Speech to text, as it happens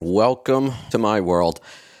welcome to my world.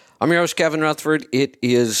 I'm your host, Gavin Rutherford. It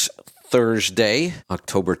is Thursday,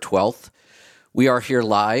 October 12th. We are here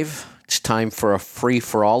live. It's time for a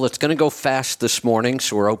free-for-all. It's going to go fast this morning,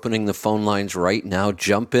 so we're opening the phone lines right now.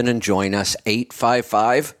 Jump in and join us,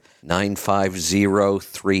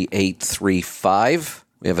 855-950-3835.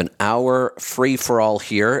 We have an hour free-for-all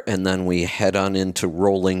here, and then we head on into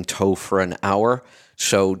Rolling Toe for an hour.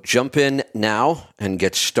 So jump in now and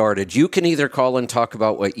get started. You can either call and talk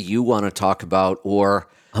about what you want to talk about, or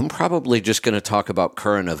I'm probably just going to talk about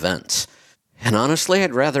current events. And honestly,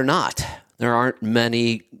 I'd rather not. There aren't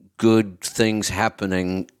many good things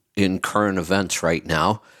happening in current events right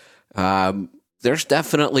now. There's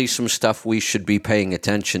definitely some stuff we should be paying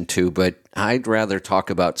attention to, but I'd rather talk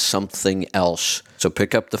about something else. So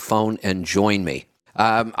pick up the phone and join me.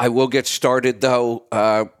 I will get started,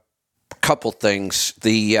 though. Couple things.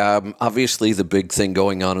 Obviously, the big thing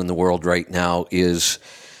going on in the world right now is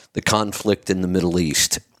the conflict in the Middle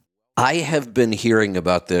East. I have been hearing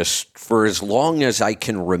about this for as long as I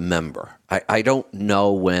can remember. I don't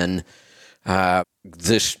know when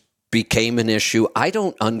this became an issue. I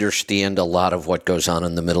don't understand a lot of what goes on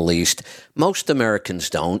in the Middle East. Most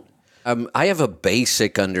Americans don't. I have a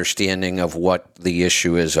basic understanding of what the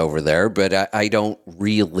issue is over there, but I don't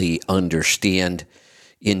really understand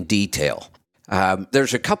in detail.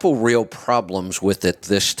 There's a couple real problems with it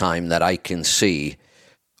this time that I can see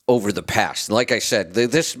over the past. Like I said,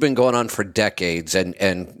 this has been going on for decades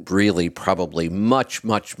and really probably much,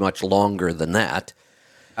 much, much longer than that.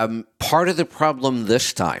 Part of the problem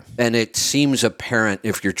this time, and it seems apparent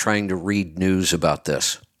if you're trying to read news about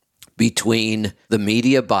this, between the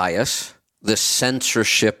media bias, the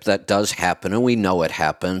censorship that does happen, and we know it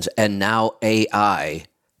happens, and now AI,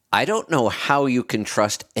 I don't know how you can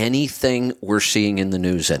trust anything we're seeing in the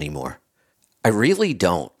news anymore. I really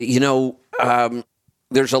don't.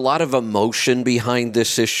 There's a lot of emotion behind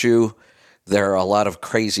this issue. There are a lot of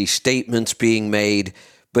crazy statements being made,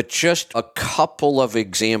 but just a couple of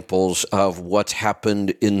examples of what's happened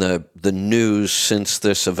in the news since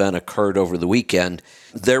this event occurred over the weekend.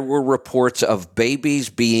 There were reports of babies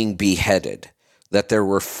being beheaded, that there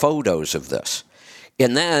were photos of this.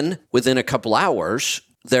 And then within a couple hours,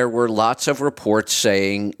 there were lots of reports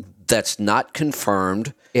saying that's not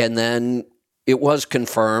confirmed, and then it was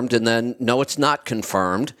confirmed, and then no, it's not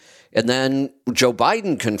confirmed. And then Joe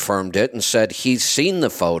Biden confirmed it and said he's seen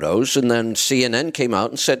the photos, and then CNN came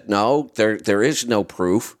out and said, no, there is no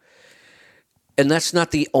proof. And that's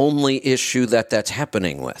not the only issue that's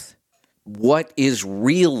happening with. What is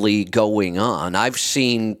really going on? I've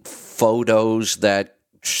seen photos that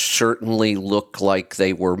certainly look like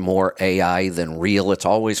they were more AI than real. It's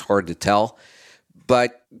always hard to tell.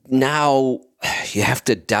 But now you have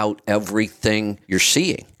to doubt everything you're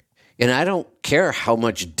seeing. And I don't care how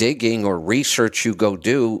much digging or research you go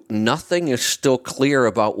do, nothing is still clear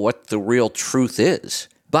about what the real truth is.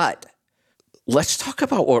 But let's talk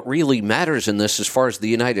about what really matters in this as far as the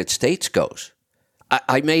United States goes.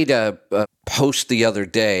 I made a post the other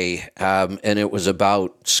day, and it was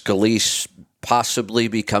about Scalise possibly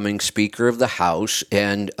becoming Speaker of the House,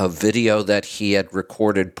 and a video that he had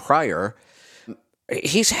recorded prior.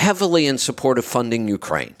 He's heavily in support of funding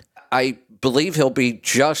Ukraine. I believe he'll be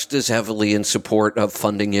just as heavily in support of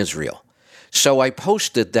funding Israel. So I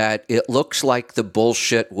posted that it looks like the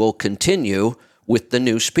bullshit will continue with the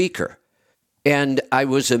new speaker. And I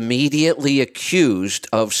was immediately accused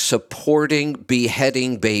of supporting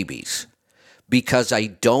beheading babies because I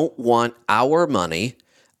don't want our money,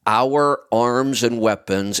 our arms and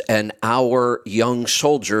weapons, and our young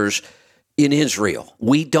soldiers in Israel.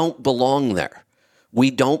 We don't belong there. We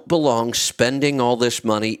don't belong spending all this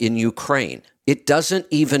money in Ukraine. It doesn't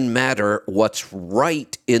even matter what's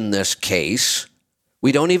right in this case.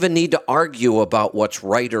 We don't even need to argue about what's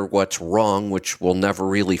right or what's wrong, which we'll never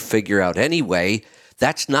really figure out anyway.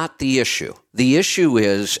 That's not the issue. The issue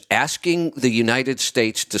is asking the United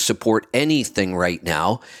States to support anything right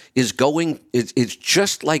now is it's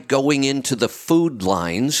just like going into the food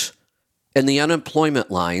lines and the unemployment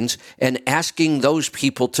lines and asking those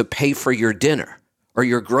people to pay for your dinner or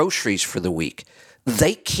your groceries for the week.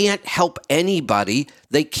 They can't help anybody.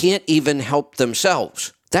 They can't even help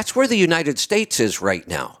themselves. That's where the United States is right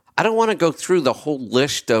now. I don't want to go through the whole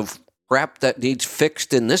list of crap that needs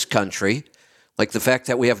fixed in this country, like the fact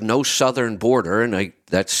that we have no southern border, and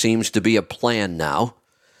that seems to be a plan now.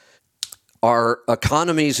 Our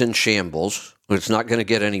economy's in shambles. It's not going to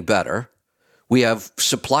get any better. We have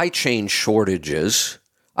supply chain shortages.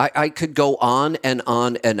 I could go on and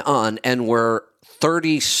on and on, and we're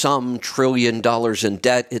 $30-some trillion in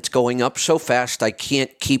debt. It's going up so fast I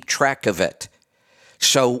can't keep track of it.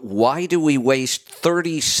 So why do we waste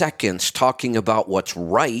 30 seconds talking about what's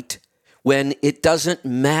right when it doesn't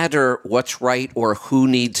matter what's right or who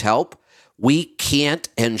needs help? We can't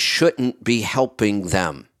and shouldn't be helping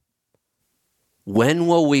them. When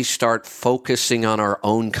will we start focusing on our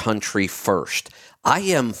own country first? I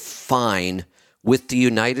am fine with the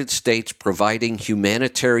United States providing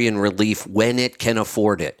humanitarian relief when it can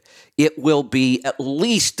afford it. It will be at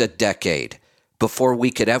least a decade before we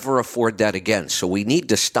could ever afford that again. So we need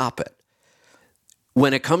to stop it.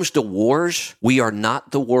 When it comes to wars, we are not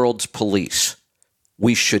the world's police.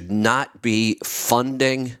 We should not be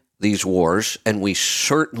funding these wars, and we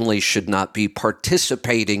certainly should not be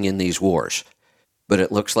participating in these wars. But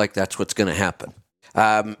it looks like that's what's going to happen.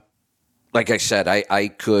 Like I said, I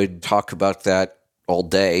could talk about that all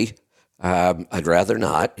day. I'd rather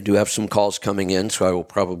not. I do have some calls coming in, so I will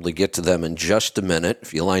probably get to them in just a minute.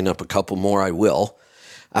 If you line up a couple more, I will.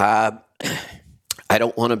 I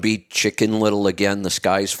don't want to be Chicken Little again. The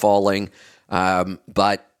sky's falling.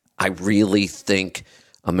 But I really think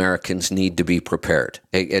Americans need to be prepared.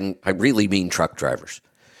 And I really mean truck drivers.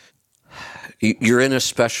 You're in a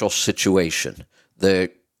special situation.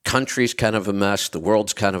 The country's kind of a mess. The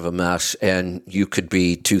world's kind of a mess. And you could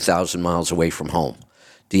be 2,000 miles away from home.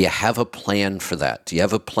 Do you have a plan for that? Do you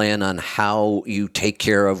have a plan on how you take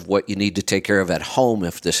care of what you need to take care of at home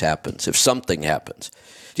if this happens, if something happens?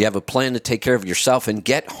 Do you have a plan to take care of yourself and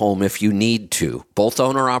get home if you need to? Both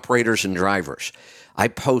owner-operators and drivers. I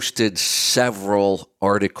posted several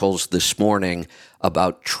articles this morning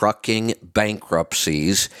about trucking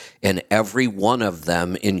bankruptcies, and every one of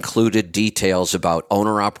them included details about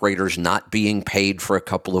owner-operators not being paid for a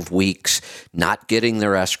couple of weeks, not getting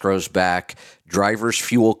their escrows back, drivers'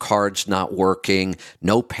 fuel cards not working,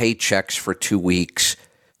 no paychecks for 2 weeks.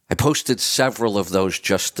 I posted several of those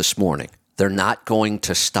just this morning. They're not going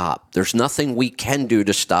to stop. There's nothing we can do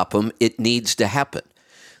to stop them. It needs to happen.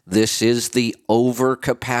 This is the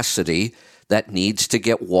overcapacity that needs to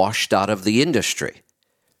get washed out of the industry.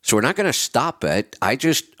 So we're not going to stop it. I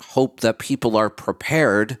just hope that people are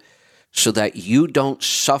prepared so that you don't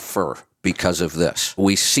suffer because of this.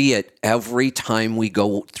 We see it every time we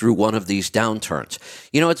go through one of these downturns.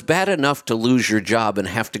 You know, it's bad enough to lose your job and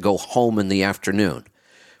have to go home in the afternoon.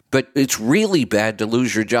 But it's really bad to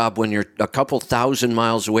lose your job when you're a couple thousand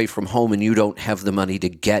miles away from home and you don't have the money to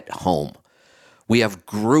get home. We have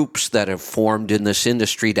groups that have formed in this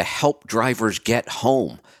industry to help drivers get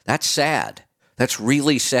home. That's sad. That's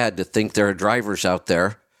really sad to think there are drivers out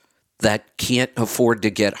there that can't afford to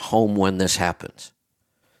get home when this happens.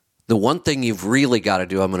 The one thing you've really got to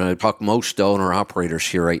do, I'm going to talk most owner-operators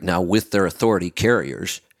here right now with their authority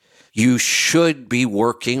carriers. You should be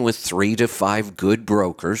working with 3 to 5 good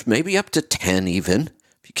brokers, maybe up to 10 even,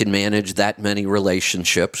 if you can manage that many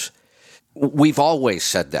relationships. We've always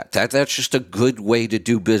said that. That's just a good way to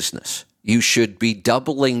do business. You should be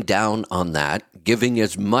doubling down on that, giving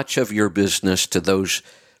as much of your business to those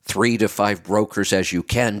 3 to 5 brokers as you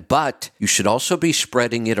can, but you should also be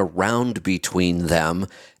spreading it around between them,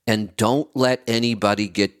 and don't let anybody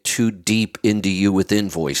get too deep into you with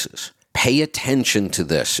invoices. Pay attention to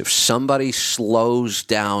this. If somebody slows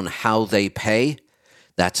down how they pay,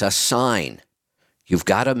 that's a sign. You've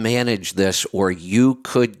got to manage this or you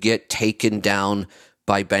could get taken down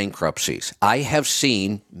by bankruptcies. I have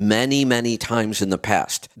seen many, many times in the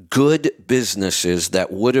past good businesses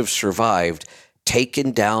that would have survived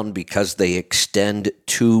taken down because they extend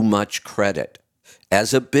too much credit.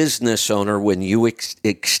 As a business owner, when you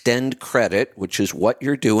extend credit, which is what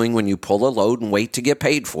you're doing when you pull a load and wait to get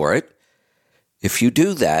paid for it, if you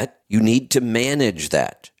do that, you need to manage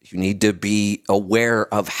that. You need to be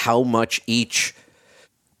aware of how much each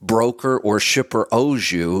broker or shipper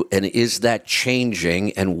owes you, and is that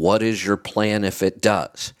changing, and what is your plan if it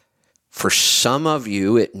does? For some of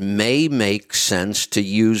you, it may make sense to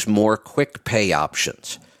use more quick pay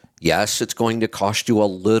options. Yes, it's going to cost you a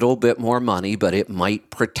little bit more money, but it might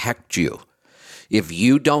protect you. If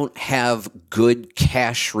you don't have good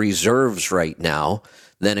cash reserves right now,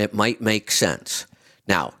 then it might make sense.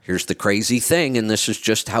 Now, here's the crazy thing, and this is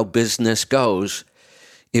just how business goes.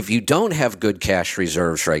 If you don't have good cash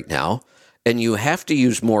reserves right now, and you have to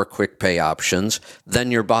use more quick pay options,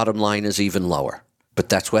 then your bottom line is even lower. But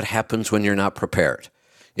that's what happens when you're not prepared.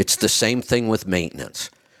 It's the same thing with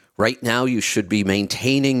maintenance. Right now, you should be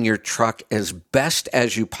maintaining your truck as best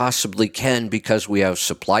as you possibly can because we have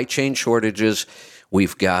supply chain shortages,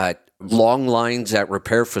 we've got long lines at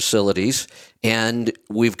repair facilities, and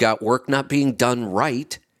we've got work not being done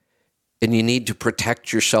right. And you need to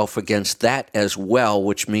protect yourself against that as well,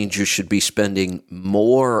 which means you should be spending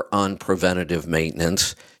more on preventative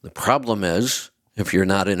maintenance. The problem is If you're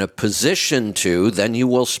not in a position to, then you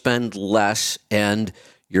will spend less and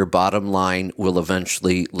your bottom line will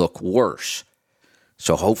eventually look worse.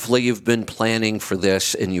 So hopefully you've been planning for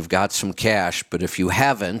this and you've got some cash, but if you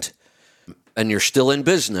haven't and you're still in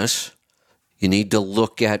business, you need to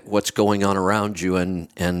look at what's going on around you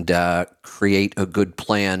and create a good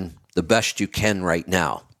plan the best you can right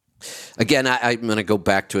now. Again, I'm going to go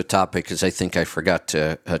back to a topic because I think I forgot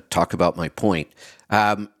to talk about my point.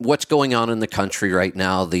 What's going on in the country right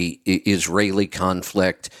now, the Israeli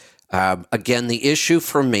conflict. Again, the issue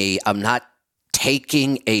for me, I'm not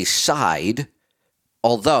taking a side,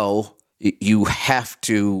 although you have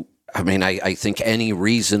to. I think any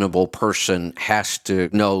reasonable person has to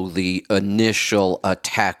know the initial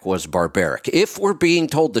attack was barbaric. If we're being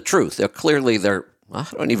told the truth, clearly I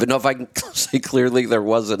don't even know if I can say clearly there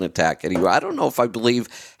was an attack anyway. I don't know if I believe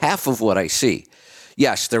half of what I see.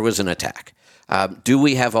 Yes, there was an attack. Do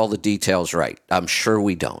we have all the details right? I'm sure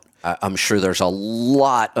we don't. I'm sure there's a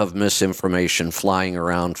lot of misinformation flying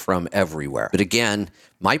around from everywhere. But again,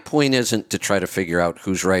 my point isn't to try to figure out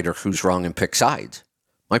who's right or who's wrong and pick sides.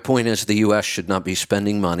 My point is the U.S. should not be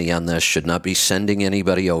spending money on this, should not be sending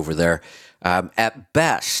anybody over there. At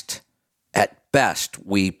best,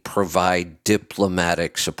 we provide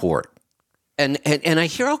diplomatic support. And I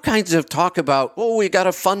hear all kinds of talk about, we got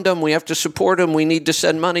to fund them, we have to support them, we need to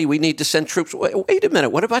send money, we need to send troops. Wait a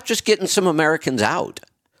minute, what about just getting some Americans out?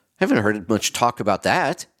 I haven't heard much talk about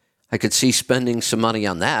that. I could see spending some money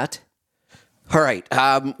on that. All right,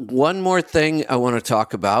 one more thing I want to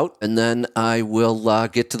talk about, and then I will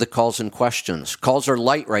get to the calls and questions. Calls are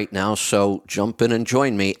light right now, so jump in and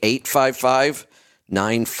join me.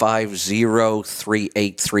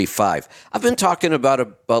 855-950-3835. I've been talking about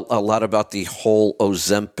a lot about the whole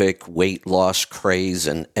Ozempic weight loss craze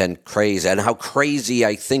and how crazy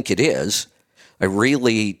I think it is. I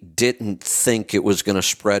really didn't think it was going to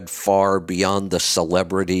spread far beyond the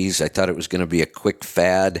celebrities. I thought it was going to be a quick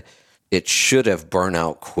fad. It should have burned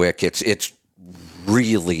out quick. It's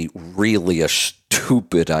really, really a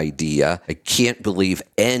stupid idea. I can't believe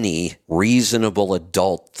any reasonable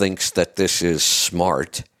adult thinks that this is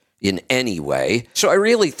smart in any way. So I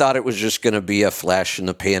really thought it was just going to be a flash in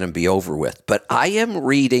the pan and be over with. But I am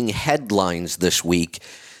reading headlines this week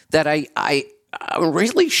that I'm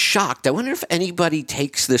really shocked. I wonder if anybody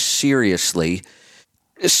takes this seriously.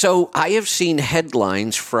 So I have seen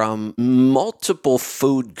headlines from multiple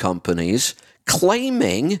food companies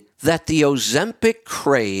claiming that the Ozempic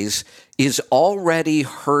craze is already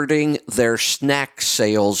hurting their snack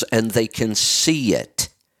sales and they can see it.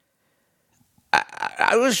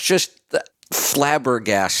 I was just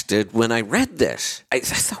flabbergasted when I read this. I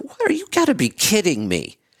thought, what are you got to be kidding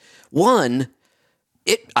me? One,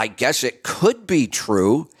 I guess it could be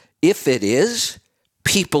true. If it is,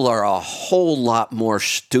 people are a whole lot more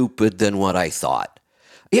stupid than what I thought.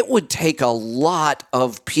 It would take a lot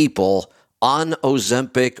of people on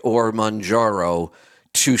Ozempic or Mounjaro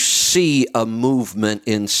to see a movement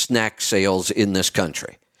in snack sales in this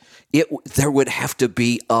country. There would have to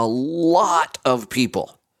be a lot of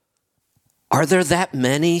people. Are there that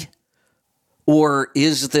many? Or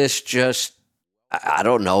is this just, I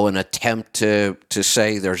don't know, an attempt to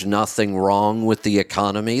say there's nothing wrong with the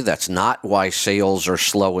economy? That's not why sales are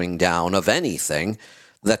slowing down of anything,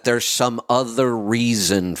 that there's some other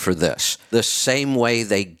reason for this. The same way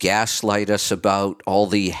they gaslight us about all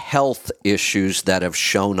the health issues that have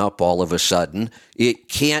shown up all of a sudden. It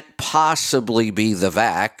can't possibly be the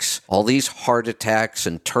vax. All these heart attacks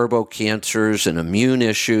and turbo cancers and immune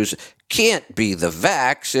issues can't be the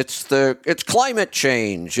vax. It's climate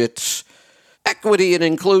change. It's equity and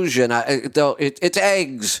inclusion. It's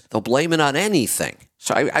eggs. They'll blame it on anything.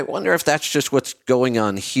 So I wonder if that's just what's going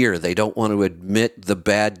on here. They don't want to admit the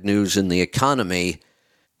bad news in the economy,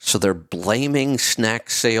 so they're blaming snack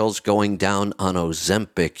sales going down on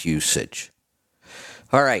Ozempic usage.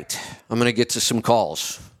 All right, I'm going to get to some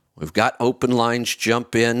calls. We've got open lines.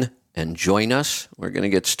 Jump in and join us. We're going to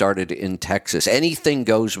get started in Texas. Anything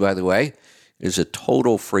goes, by the way. It is a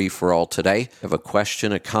total free-for-all today. If you have a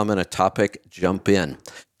question, a comment, a topic, jump in.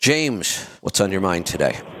 James, what's on your mind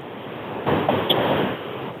today?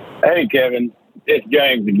 Hey, Kevin. It's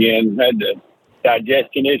James again. Had the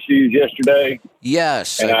digestion issues yesterday.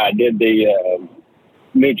 Yes. And I did the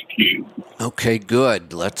NutriQ. Okay,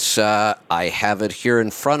 good. I have it here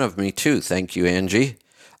in front of me, too. Thank you, Angie.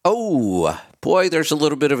 Oh, boy, there's a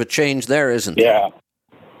little bit of a change there, isn't there?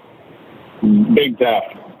 Yeah. Big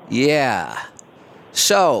time. Yeah.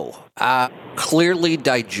 So, clearly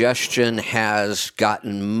digestion has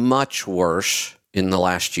gotten much worse in the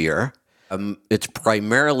last year. It's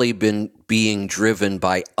primarily been being driven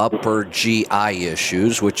by upper GI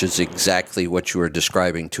issues, which is exactly what you were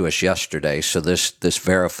describing to us yesterday. So this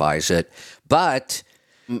verifies it. But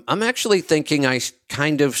I'm actually thinking I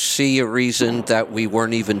kind of see a reason that we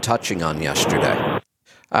weren't even touching on yesterday.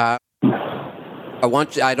 I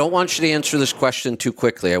don't want you to answer this question too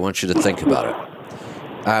quickly. I want you to think about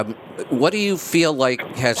it. What do you feel like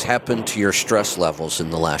has happened to your stress levels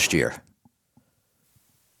in the last year?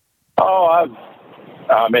 Oh,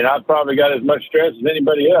 I've probably got as much stress as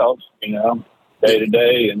anybody else, day to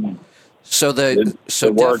day, and so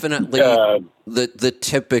work, definitely the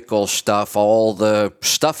typical stuff, all the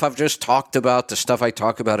stuff I've just talked about, the stuff I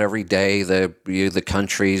talk about every day. The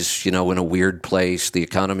country's in a weird place. The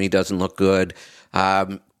economy doesn't look good.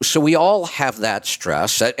 So we all have that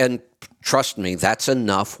stress, and trust me, that's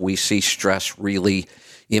enough. We see stress really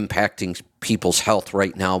impacting people's health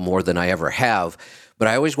right now more than I ever have. But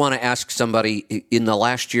I always want to ask somebody, in the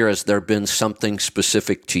last year, has there been something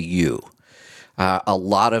specific to you? A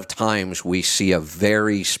lot of times we see a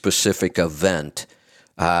very specific event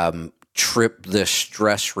trip this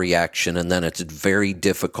stress reaction, and then it's very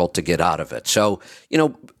difficult to get out of it. So,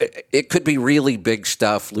 it could be really big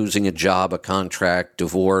stuff: losing a job, a contract,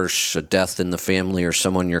 divorce, a death in the family, or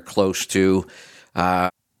someone you're close to.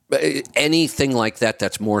 Anything like that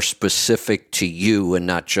that's more specific to you and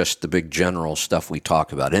not just the big general stuff we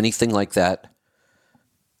talk about. Anything like that?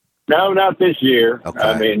 No, not this year.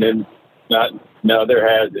 Okay. No, there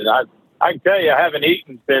hasn't. I can tell you, I haven't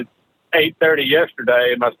eaten since 8:30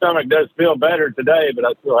 yesterday. My stomach does feel better today, but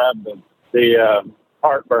I still have the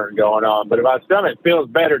heartburn going on. But my stomach feels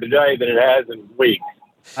better today than it has in weeks.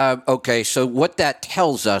 Okay, so what that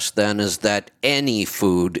tells us then is that any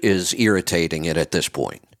food is irritating it at this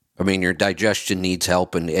point. I mean, your digestion needs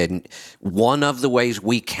help, and one of the ways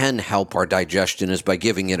we can help our digestion is by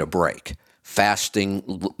giving it a break. Fasting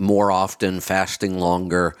more often, fasting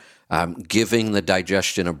longer, giving the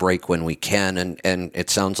digestion a break when we can, and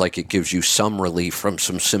it sounds like it gives you some relief from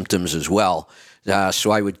some symptoms as well.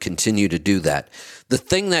 So I would continue to do that. The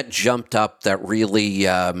thing that jumped up that really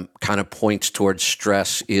kind of points towards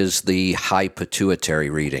stress is the high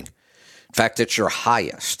pituitary reading. In fact, it's your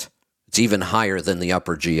highest. It's even higher than the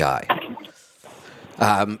upper GI.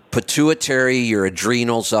 Pituitary, your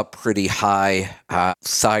adrenals up pretty high.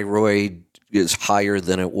 Thyroid is higher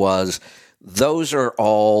than it was. Those are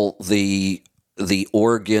all the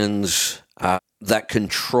organs that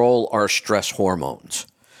control our stress hormones.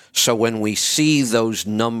 So when we see those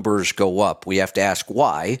numbers go up, we have to ask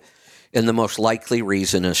why, and the most likely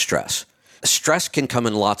reason is stress. Stress can come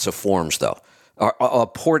in lots of forms, though. A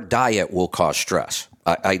poor diet will cause stress.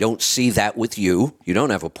 I don't see that with you. You don't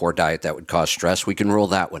have a poor diet that would cause stress. We can rule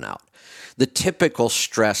that one out. The typical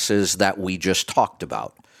stresses that we just talked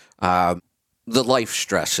about, the life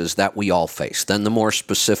stresses that we all face, then the more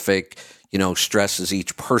specific, stresses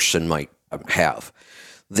each person might have.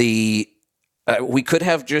 We could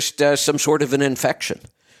have just some sort of an infection.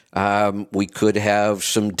 We could have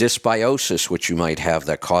some dysbiosis, which you might have,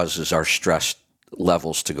 that causes our stress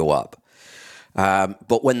levels to go up.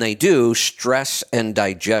 But when they do, stress and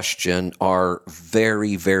digestion are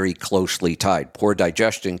very, very closely tied. Poor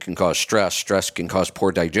digestion can cause stress. Stress can cause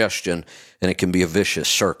poor digestion, and it can be a vicious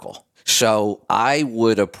circle. So I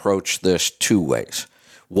would approach this two ways.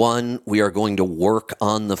 One, we are going to work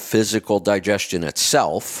on the physical digestion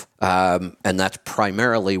itself, and that's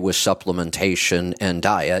primarily with supplementation and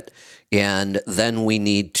diet. And then we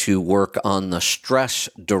need to work on the stress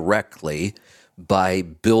directly by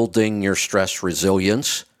building your stress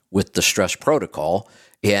resilience with the stress protocol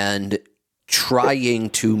and trying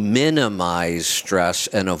to minimize stress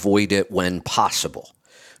and avoid it when possible.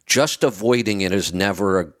 Just avoiding it is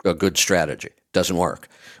never a good strategy. It doesn't work.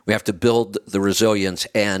 We have to build the resilience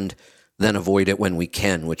and then avoid it when we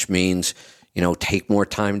can, which means, take more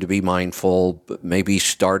time to be mindful, maybe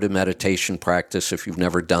start a meditation practice if you've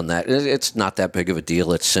never done that. It's not that big of a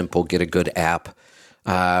deal. It's simple. Get a good app.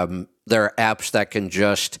 There are apps that can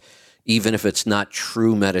just, even if it's not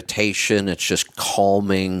true meditation, it's just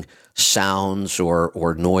calming sounds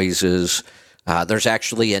or noises. There's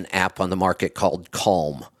actually an app on the market called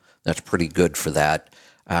Calm. That's pretty good for that.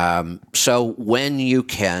 So when you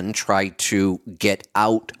can, try to get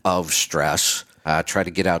out of stress, try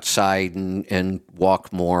to get outside and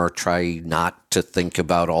walk more, try not to think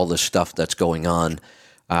about all the stuff that's going on.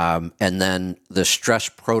 And then the stress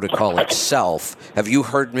protocol itself. Have you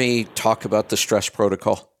heard me talk about the stress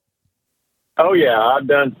protocol? Oh yeah, I've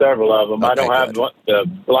done several of them. Okay, I don't have good. the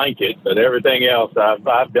blanket, but everything else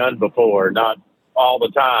I've done before. Not all the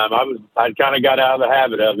time. I kind of got out of the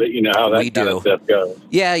habit of it. You know how that kind of stuff goes.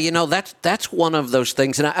 Yeah, that's one of those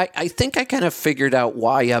things. And I think I kind of figured out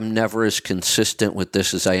why I'm never as consistent with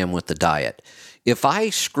this as I am with the diet. If I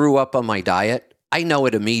screw up on my diet, I know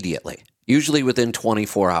it immediately, usually within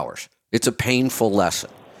 24 hours. It's a painful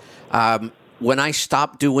lesson. When I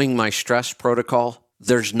stop doing my stress protocol,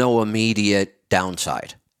 there's no immediate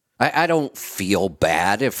downside. I don't feel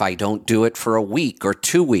bad if I don't do it for a week or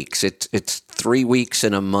 2 weeks. It's 3 weeks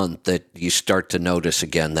in a month that you start to notice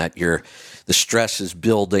again that the stress is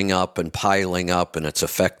building up and piling up and it's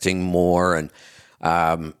affecting more. And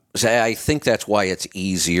so I think that's why it's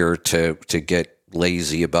easier to get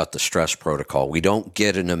lazy about the stress protocol. We don't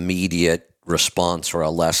get an immediate response or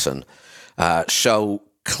a lesson. So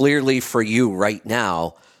clearly for you right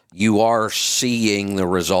now, you are seeing the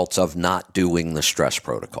results of not doing the stress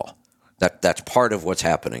protocol. That's part of what's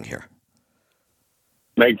happening here.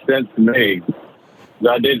 Makes sense to me.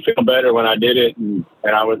 I did feel better when I did it, and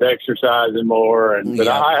I was exercising more. But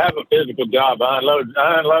yeah. I have a physical job. I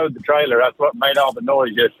unload the trailer. That's what made all the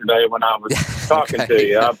noise yesterday when I was talking to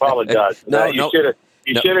you. I apologize for that.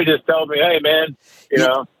 You should have just told me, hey, man,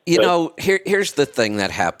 here's the thing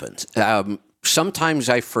that happens. Sometimes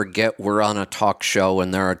I forget we're on a talk show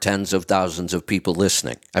and there are tens of thousands of people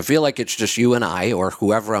listening. I feel like it's just you and I or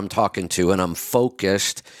whoever I'm talking to, and I'm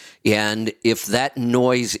focused. And if that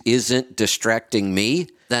noise isn't distracting me,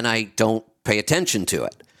 then I don't pay attention to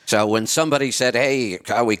it. So when somebody said, hey,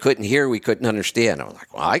 we couldn't hear, we couldn't understand, I was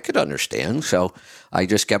like, well, I could understand. So I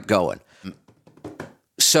just kept going.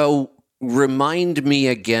 So remind me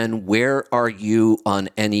again, where are you on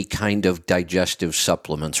any kind of digestive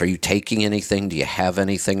supplements? Are you taking anything? Do you have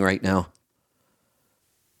anything right now?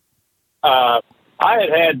 I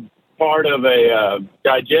had part of a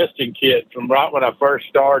digestion kit from right when I first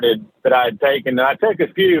started that I had taken. And I took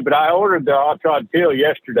a few, but I ordered the Ultron pill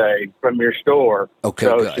yesterday from your store. Okay,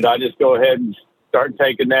 so good. Should I just go ahead and start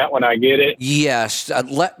taking that when I get it? Yes. I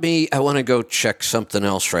want to go check something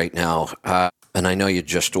else right now. And I know you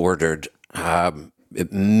just ordered.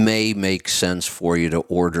 It may make sense for you to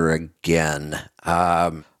order again.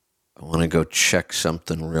 I want to go check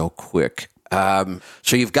something real quick.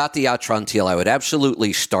 So you've got the Atrantil. I would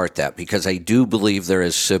absolutely start that because I do believe there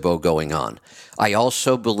is SIBO going on. I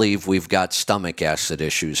also believe we've got stomach acid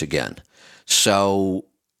issues again. So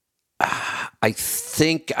I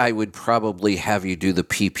think I would probably have you do the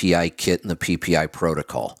PPI kit and the PPI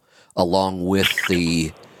protocol along with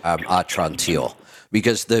the Atrantil,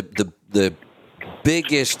 because the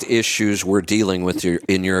biggest issues we're dealing with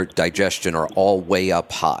in your digestion are all way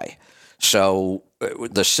up high. So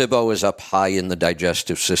the SIBO is up high in the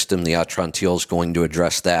digestive system. The Atrantil is going to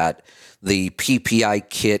address that. The PPI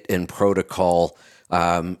kit and protocol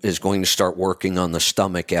is going to start working on the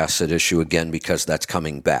stomach acid issue again because that's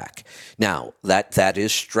coming back. Now, that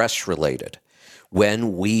is stress related.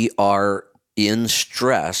 When we are in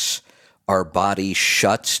stress, our body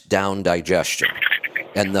shuts down digestion.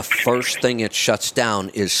 And the first thing it shuts down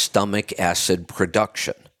is stomach acid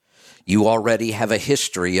production. You already have a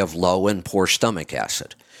history of low and poor stomach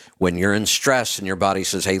acid. When you're in stress and your body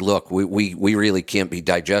says, hey, look, we really can't be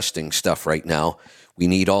digesting stuff right now. We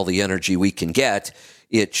need all the energy we can get.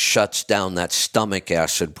 It shuts down that stomach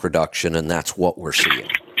acid production, and that's what we're seeing.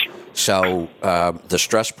 So the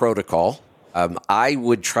stress protocol, I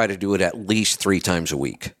would try to do it at least 3 times a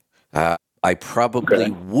week. I probably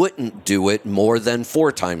wouldn't do it more than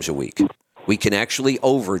 4 times a week. We can actually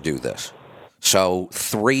overdo this. So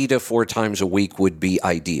 3 to 4 times a week would be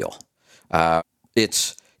ideal.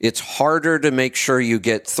 It's harder to make sure you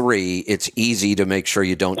get 3. It's easy to make sure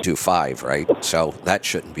you don't do 5, right? So that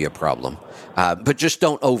shouldn't be a problem. But just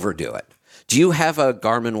don't overdo it. Do you have a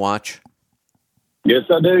Garmin watch? Yes,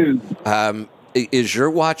 I do. Is your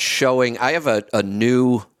watch showing? I have a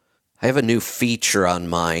new feature on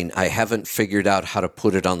mine. I haven't figured out how to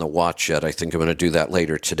put it on the watch yet. I think I'm going to do that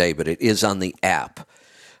later today, but it is on the app.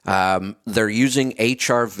 They're using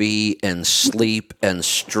HRV and sleep and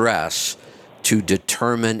stress to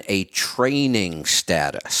determine a training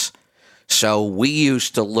status. So we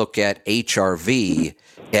used to look at HRV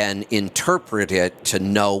and interpret it to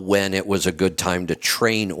know when it was a good time to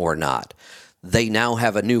train or not. They now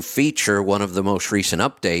have a new feature. One of the most recent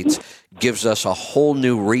updates gives us a whole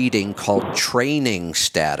new reading called training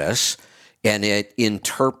status, and it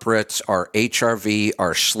interprets our HRV,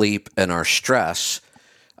 our sleep, and our stress.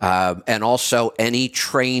 And also any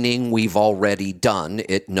training we've already done.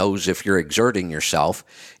 It knows if you're exerting yourself,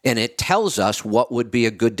 and it tells us what would be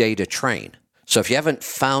a good day to train. So if you haven't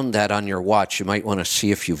found that on your watch, you might want to see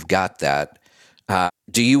if you've got that.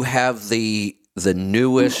 Do you have the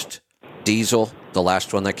newest diesel The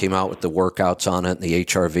last one that came out with the workouts on it, and the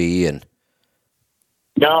HRV, and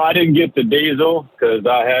No, I didn't get the diesel because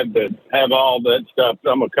I had to have all that stuff.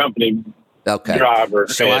 I'm a company driver,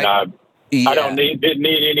 So and I didn't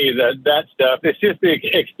need any of that stuff. It's just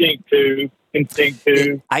the Instinct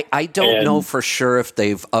 2. I don't know for sure if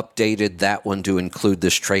they've updated that one to include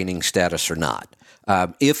this training status or not.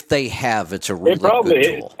 If they have, it's a really good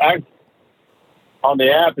tool. On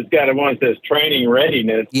the app, it's got one that says training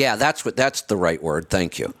readiness. Yeah, that's the right word.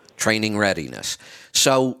 Thank you. Training readiness.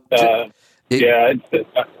 So, mine says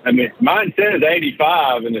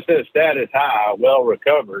 85 and it says status high, well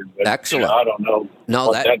recovered. But, excellent. I don't know.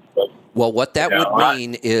 What that would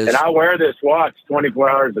mean is, and I wear this watch 24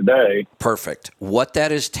 hours a day. Perfect. What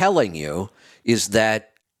that is telling you is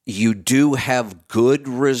that you do have good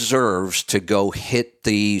reserves to go hit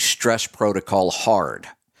the stress protocol hard.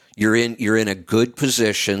 You're in a good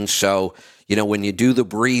position. So, when you do the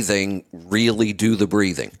breathing, really do the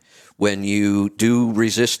breathing. When you do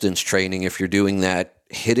resistance training, if you're doing that,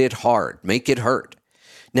 hit it hard, make it hurt.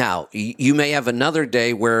 Now, you may have another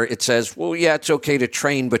day where it says, well, yeah, it's okay to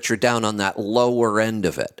train, but you're down on that lower end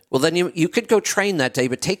of it. Well, then you could go train that day,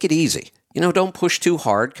 but take it easy. Don't push too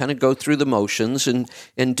hard, kind of go through the motions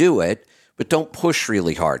and do it, but don't push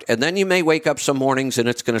really hard. And then you may wake up some mornings and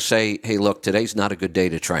it's going to say, hey, look, today's not a good day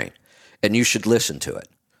to train. And you should listen to it.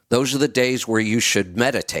 Those are the days where you should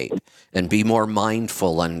meditate and be more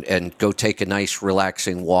mindful and go take a nice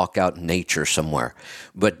relaxing walk out in nature somewhere.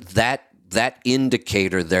 But that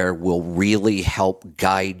indicator there will really help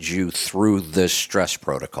guide you through this stress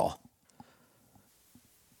protocol.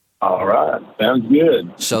 All right. Sounds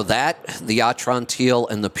good. So the Atrantil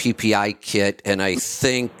and the PPI kit, and I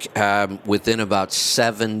think within about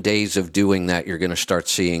 7 days of doing that, you're going to start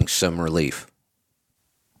seeing some relief.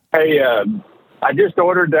 Hey, I just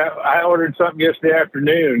ordered that. I ordered something yesterday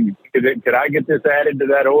afternoon. Could I get this added to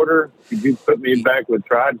that order? Could you put me back with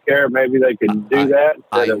TribeCare? Maybe they can do that.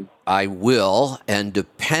 I will, and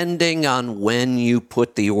depending on when you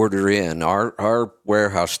put the order in, our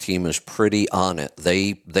warehouse team is pretty on it.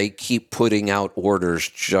 They keep putting out orders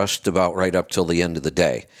just about right up till the end of the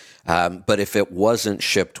day. But if it wasn't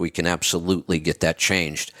shipped, we can absolutely get that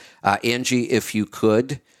changed. Angie, if you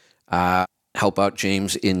could help out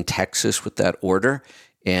James in Texas with that order,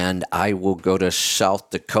 and I will go to South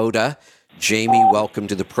Dakota. Jamie, welcome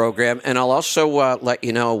to the program. And I'll also let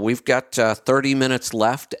you know we've got 30 minutes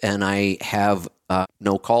left, and I have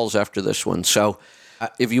no calls after this one. So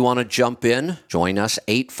if you want to jump in, join us,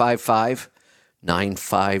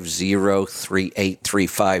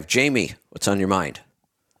 855-950-3835. Jamie, what's on your mind?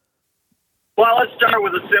 Well, let's start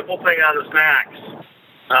with a simple thing on the snacks.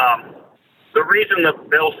 The reason the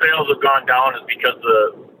bill sales have gone down is because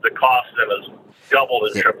the cost of them has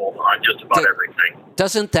doubled and tripled on just about everything.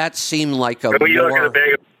 Doesn't that seem like a more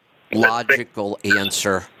logical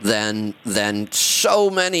answer than so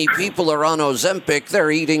many people are on Ozempic,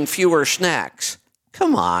 they're eating fewer snacks?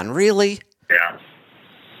 Come on, really? Yeah.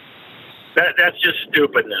 That's just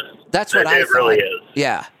stupidness. That's what I thought. It really is.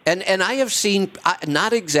 Yeah. And I have seen,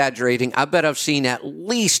 not exaggerating, I bet I've seen at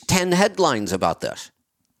least 10 headlines about this.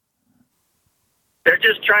 They're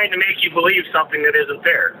just trying to make you believe something that isn't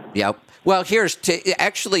there. Yep. Well,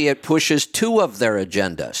 actually, it pushes two of their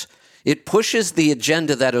agendas. It pushes the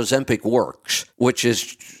agenda that Ozempic works, which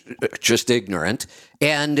is just ignorant,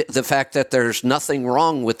 and the fact that there's nothing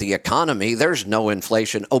wrong with the economy. There's no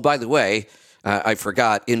inflation. Oh, by the way, I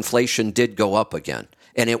forgot, inflation did go up again,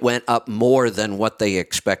 and it went up more than what they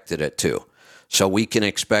expected it to. So we can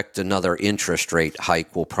expect another interest rate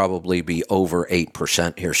hike will probably be over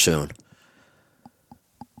 8% here soon.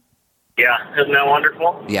 Yeah, isn't that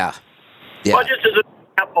wonderful? Yeah. Well, just as an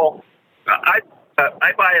example, I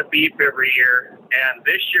buy a beef every year, and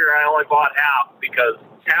this year I only bought half because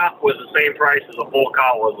half was the same price as a full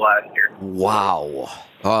cow was last year. Wow.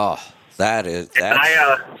 Oh, that's... And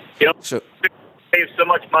I, save so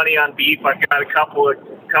much money on beef. I've got a couple of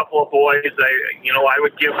boys. I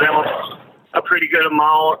would give them a pretty good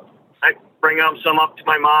amount. I bring them some up to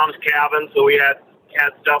my mom's cabin, so we had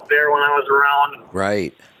stuff there when I was around.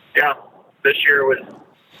 Right. Yeah, this year was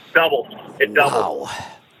doubled. It doubled.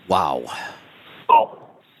 Wow. Oh.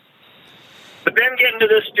 But then getting to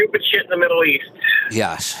this stupid shit in the Middle East.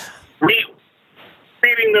 Yes.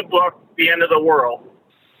 Reading the book, The End of the World,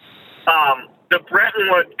 the Bretton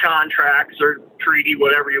Woods contracts or treaty,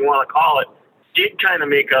 whatever you want to call it, did kind of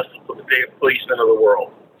make us the policemen of the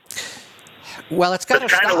world. Well, it's got to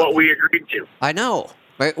stop. That's kind of what we agreed to. I know.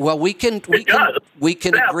 Well, we can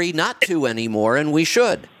agree not to anymore, and we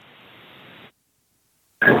should.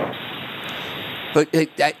 But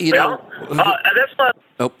that's not.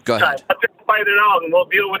 Oh, go ahead. fight it out, and we'll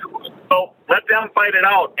deal with it. So let them fight it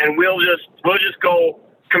out, and we'll just go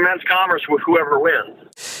commence commerce with whoever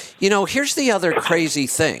wins. Here's the other crazy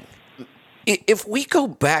thing. If we go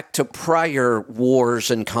back to prior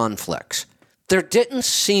wars and conflicts, there didn't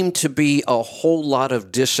seem to be a whole lot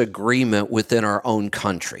of disagreement within our own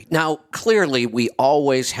country. Now, clearly, we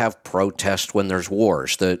always have protests when there's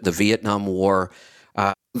wars. The Vietnam War,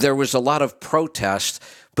 there was a lot of protests,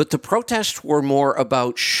 but the protests were more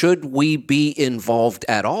about should we be involved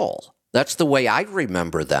at all? That's the way I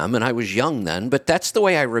remember them, and I was young then, but that's the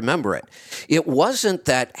way I remember it. It wasn't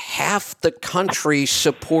that half the country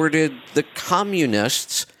supported the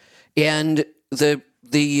communists and the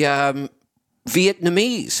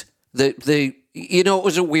Vietnamese. It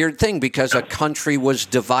was a weird thing because a country was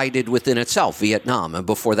divided within itself, Vietnam, and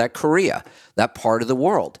before that, Korea, that part of the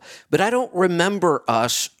world. But I don't remember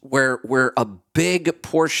us where a big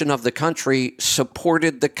portion of the country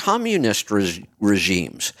supported the communist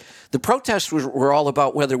regimes. The protests were all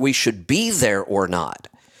about whether we should be there or not.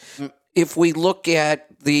 If we look at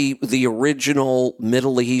the original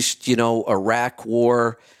Middle East, Iraq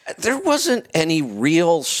war, there wasn't any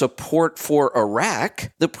real support for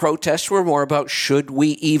Iraq. The protests were more about should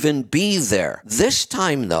we even be there. This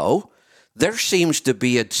time, though, there seems to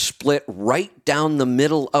be a split right down the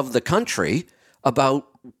middle of the country about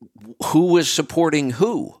who is supporting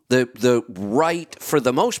who. The right, for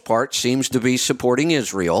the most part, seems to be supporting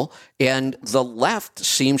Israel, and the left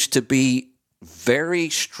seems to be very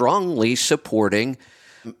strongly supporting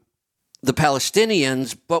the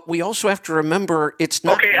Palestinians. But we also have to remember it's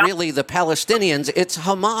not really the Palestinians, it's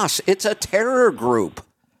Hamas. It's a terror group.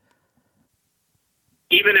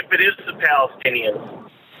 Even if it is the Palestinians.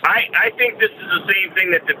 I think this is the same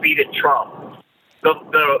thing that defeated Trump.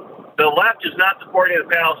 The left is not supporting the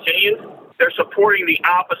Palestinians. They're supporting the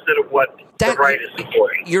opposite of what the right is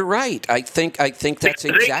supporting. You're right. I think that's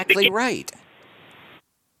exactly right.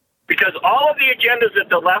 Because all of the agendas that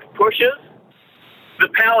the left pushes, the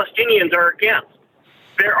Palestinians are against.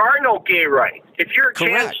 There are no gay rights. If you're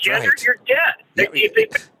transgender, right. You're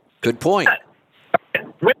dead. Good point.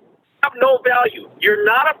 Women have no value. You're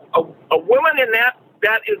not a woman in that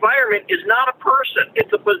environment is not a person.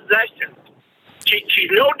 It's a possession. She's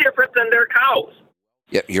no different than their cows.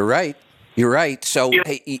 Yeah, you're right. You're right. So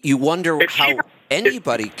you wonder how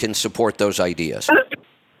anybody can support those ideas.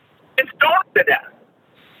 It's done to death.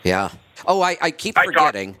 Yeah. Oh, I keep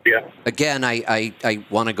forgetting. Again, I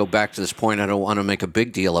want to go back to this point. I don't want to make a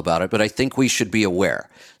big deal about it, but I think we should be aware.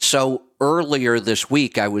 So earlier this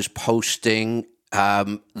week, I was posting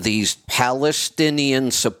these Palestinian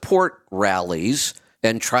support rallies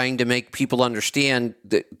and trying to make people understand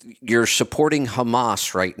that you're supporting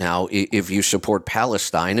Hamas right now if you support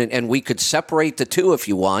Palestine. And we could separate the two if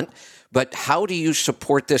you want, but how do you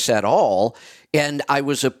support this at all? And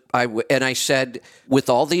I said, with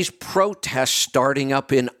all these protests starting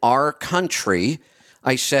up in our country,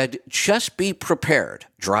 I said, just be prepared.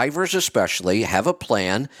 Drivers especially, have a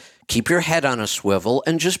plan, keep your head on a swivel,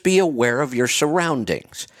 and just be aware of your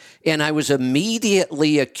surroundings. And I was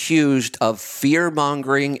immediately accused of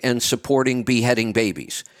fear-mongering and supporting beheading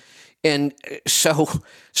babies. And so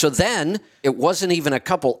then it wasn't even a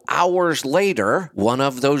couple hours later, one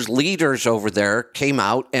of those leaders over there came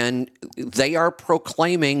out and they are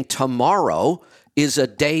proclaiming tomorrow is a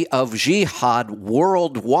day of jihad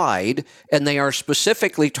worldwide, and they are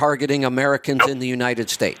specifically targeting Americans in the United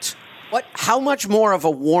States. How much more of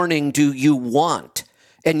a warning do you want?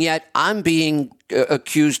 And yet I'm being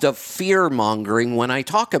accused of fear-mongering when I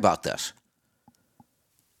talk about this.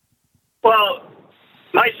 Well,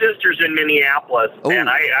 my sister's in Minneapolis, and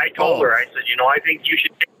I told her, I said, I think you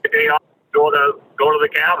should take the day off and go to the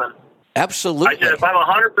cabin. Absolutely. I said, if I'm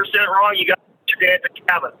 100% wrong, you got to stay at the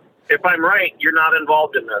cabin. If I'm right, you're not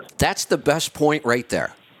involved in this. That's the best point right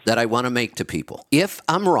there that I want to make to people. If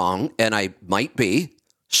I'm wrong, and I might be,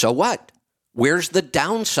 so what? Where's the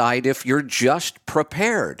downside if you're just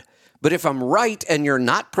prepared? But if I'm right and you're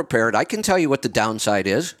not prepared, I can tell you what the downside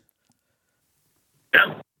is.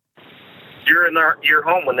 Yeah. You're in your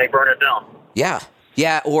home when they burn it down. Yeah.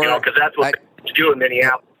 Yeah, or... because that's what they do in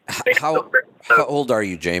Minneapolis. How old are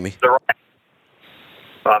you, Jamie?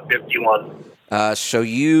 51. So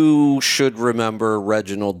you should remember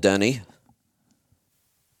Reginald Denny.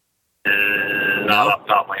 Not off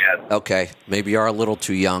the top of my head. Okay, maybe you are a little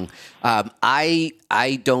too young. I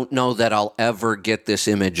don't know that I'll ever get this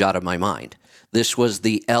image out of my mind. This was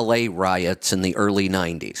the L.A. riots in the early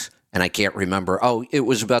 90s, and I can't remember. Oh, it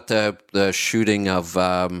was about the shooting of,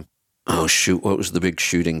 what was the big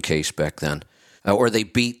shooting case back then? Or they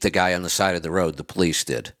beat the guy on the side of the road, the police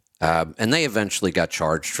did. And they eventually got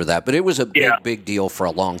charged for that. But it was a big deal for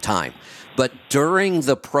a long time. But during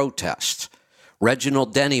the protests,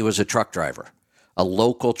 Reginald Denny was a truck driver, a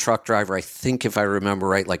local truck driver, I think if I remember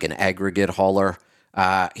right, like an aggregate hauler.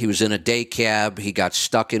 He was in a day cab. He got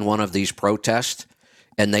stuck in one of these protests,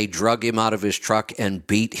 and they drug him out of his truck and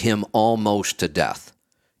beat him almost to death.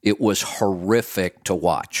 It was horrific to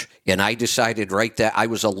watch. And I decided right there, I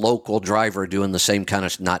was a local driver doing the same kind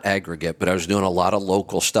of, not aggregate, but I was doing a lot of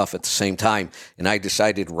local stuff at the same time. And I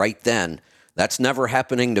decided right then, that's never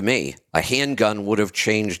happening to me. A handgun would have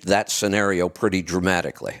changed that scenario pretty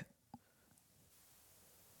dramatically.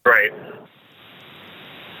 Right.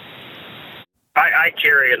 I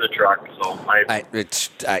carry in the truck, so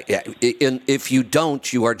if you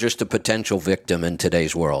don't, you are just a potential victim in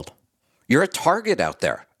today's world. You're a target out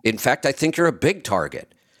there. In fact, I think you're a big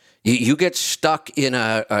target. You get stuck in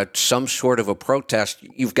some sort of a protest.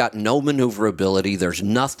 You've got no maneuverability. There's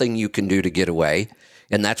nothing you can do to get away.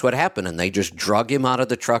 And that's what happened. And they just drug him out of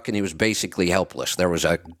the truck, and he was basically helpless. There was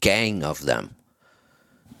a gang of them.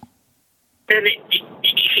 And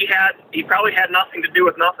he probably had nothing to do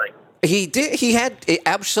with nothing. He did. He had,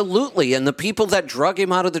 absolutely. And the people that drug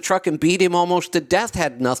him out of the truck and beat him almost to death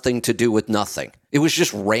had nothing to do with nothing. It was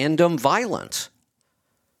just random violence.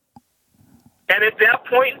 And at that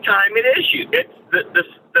point in time, it is you. It's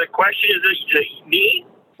the question is it me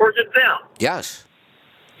or is it them? Yes.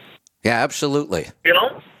 Yeah, absolutely. You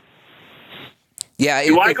know? Yeah.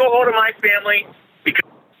 Do I go home to my family because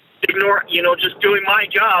just doing my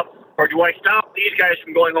job, or do I stop these guys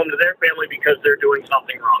from going home to their family because they're doing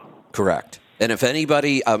something wrong? Correct. And if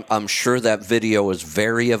anybody, I'm sure that video is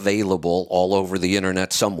very available all over the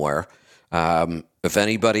internet somewhere. If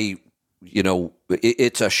anybody,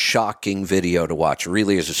 it's a shocking video to watch. It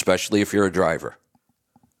really is, especially if you're a driver.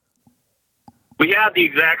 We had the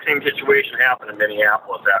exact same situation happen in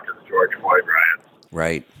Minneapolis after the George Floyd riots.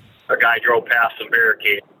 Right. A guy drove past some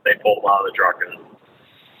barricades. They pulled him out of the truck, and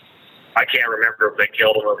I can't remember if they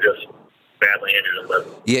killed him or just badly injured him.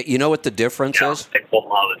 But, yeah, you know what the difference is? They pulled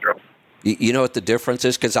him out of the truck. You know what the difference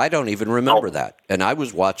is? Because I don't even remember that. And I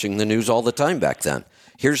was watching the news all the time back then.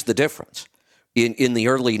 Here's the difference. In the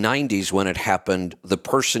early 90s when it happened, the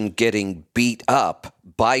person getting beat up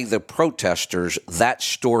by the protesters, that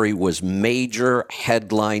story was major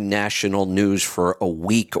headline national news for a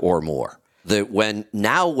week or more. When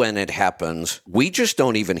it happens, we just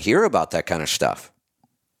don't even hear about that kind of stuff.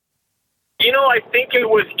 I think it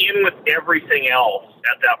was in with everything else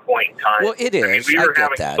at that point in time. Well, it is. I mean, we were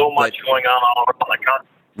having so much going on all around the country.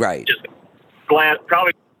 Right. Just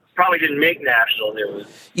probably didn't make national news.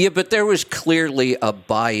 Yeah, but there was clearly a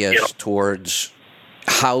bias towards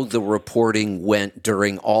how the reporting went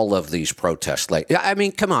during all of these protests. I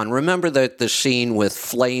mean, come on. Remember the scene with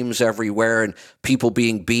flames everywhere and people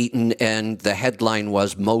being beaten, and the headline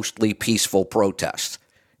was mostly peaceful protests.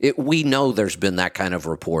 We know there's been that kind of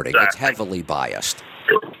reporting. Exactly. It's heavily biased.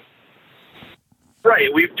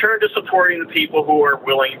 Right. We've turned to supporting the people who are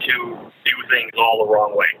willing to do things all the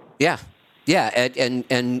wrong way. Yeah. Yeah.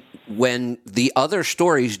 And when the other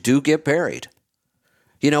stories do get buried,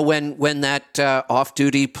 when that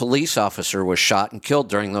off-duty police officer was shot and killed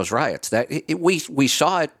during those riots, we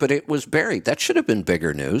saw it, but it was buried. That should have been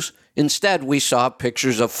bigger news. Instead, we saw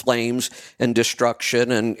pictures of flames and destruction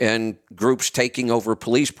and groups taking over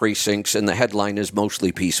police precincts, and the headline is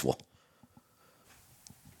mostly peaceful.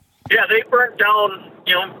 Yeah, they burnt down,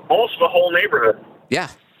 most of the whole neighborhood.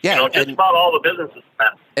 Yeah, yeah. Just about all the businesses.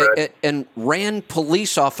 And ran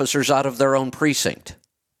police officers out of their own precinct.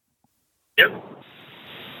 Yep.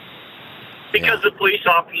 Because the police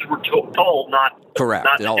officers were told not Correct.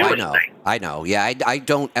 Not to do anything. I know. Yeah, I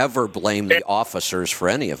don't ever blame the officers for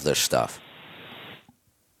any of this stuff.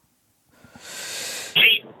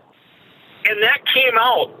 See, and that came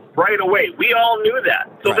out right away. We all knew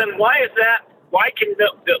that. So then why is that? Why can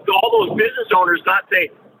all those business owners not say,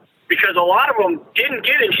 because a lot of them didn't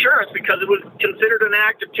get insurance because it was considered an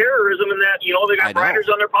act of terrorism, and that, they got riders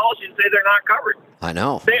on their policy and say they're not covered. I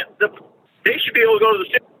know. They should be able to go to the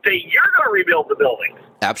city and say, you're going to rebuild the buildings.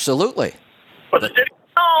 Absolutely. But the city,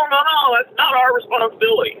 no, that's not our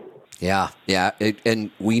responsibility. Yeah, and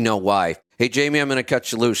we know why. Hey, Jamie, I'm going to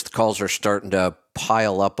cut you loose. The calls are starting to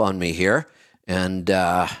pile up on me here. And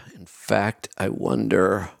in fact, I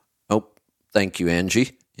wonder... Oh, thank you,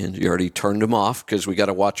 Angie. And you already turned them off because we got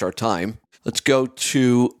to watch our time. Let's go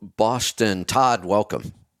to Boston. Todd,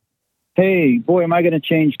 welcome. Hey, boy, am I going to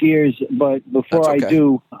change gears. But before I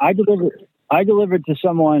do, I delivered to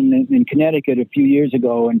someone in Connecticut a few years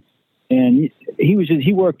ago, and and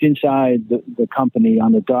he worked inside the company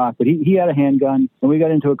on the dock, but he had a handgun, and we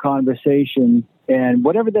got into a conversation, and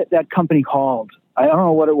whatever that company hauled, I don't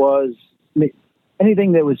know what it was,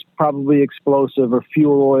 anything that was probably explosive or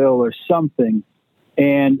fuel oil or something,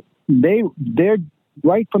 and they're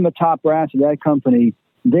right from the top brass of that company.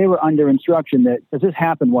 They were under instruction that, because this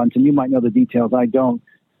happened once, and you might know the details, I don't,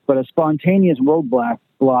 but a spontaneous roadblock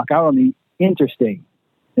out on the interstate,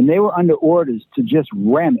 and they were under orders to just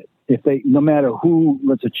ram it. If they, no matter who,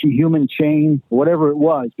 it's a human chain, whatever it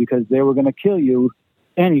was, because they were going to kill you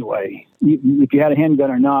anyway, if you had a handgun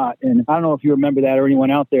or not. And I don't know if you remember that or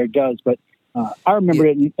anyone out there does, but I remember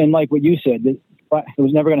it. And like what you said, it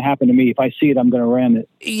was never going to happen to me. If I see it, I'm going to ram it.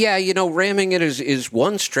 Yeah, ramming it is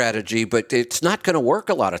one strategy, but it's not going to work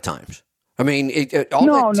a lot of times. I mean,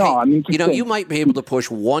 I mean, you might be able to push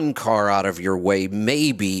one car out of your way,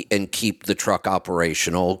 maybe, and keep the truck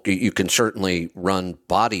operational. You can certainly run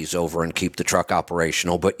bodies over and keep the truck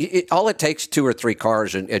operational, but all it takes 2 or 3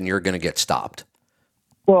 cars, and you're going to get stopped.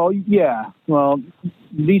 Well, yeah. Well,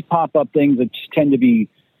 these pop-up things that tend to be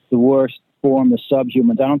the worst form of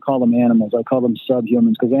subhumans. I don't call them animals. I call them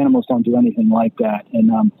subhumans, because animals don't do anything like that.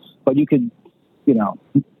 And but you could.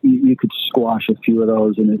 You could squash a few of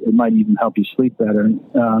those, and it might even help you sleep better.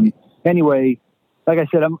 Anyway, like I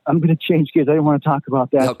said, I'm going to change gears. I didn't want to talk about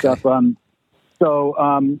that stuff.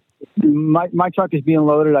 My truck is being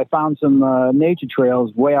loaded. I found some nature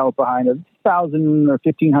trails way out behind 1,000 or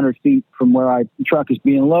 1,500 feet from where the truck is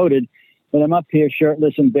being loaded. And I'm up here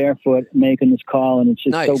shirtless and barefoot making this call, and it's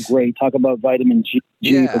just so great. Talk about vitamin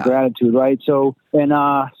G for gratitude, right? So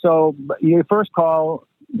your first call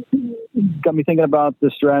got me thinking about the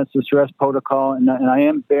stress protocol, and I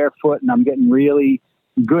am barefoot, and I'm getting really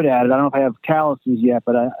good at it. I don't know if I have calluses yet,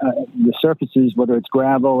 but the surfaces, whether it's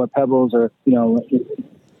gravel or pebbles, or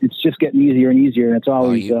it's just getting easier and easier. And it's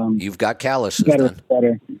always you've got calluses.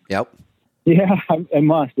 Better. Yep. Yeah, I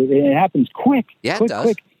must. It happens quick. Yeah, quick, it does.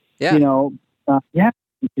 Quick. Yeah.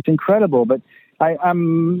 It's incredible, but.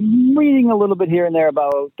 I'm reading a little bit here and there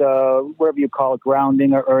about whatever you call it,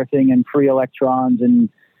 grounding or earthing and free electrons, and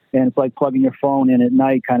it's like plugging your phone in at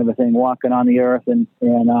night kind of a thing, walking on the earth, and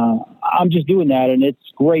I'm just doing that, and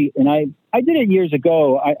it's great. And I did it years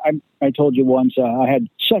ago. I told you once I had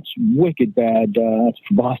such wicked bad, that's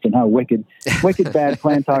for Boston, how wicked bad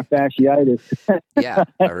plantar fasciitis. Yeah,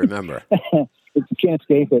 I remember. You can't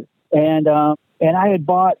escape it. And I had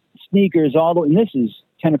bought sneakers and this is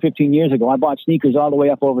 10 or 15 years ago. I bought sneakers all the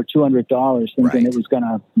way up over $200 thinking it was going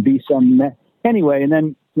to be anyway. And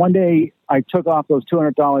then one day I took off those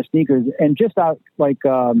 $200 sneakers, and just out like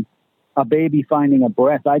a baby finding a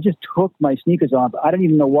breath, I just took my sneakers off. I didn't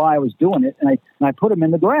even know why I was doing it. And I put them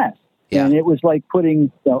in the grass. Yeah. And it was like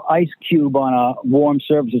putting ice cube on a warm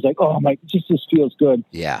surface. It's like, oh my, this feels good.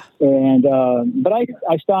 Yeah. And but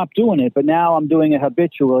I stopped doing it, but now I'm doing it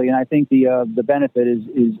habitually, and I think the benefit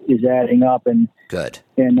is adding up. And good.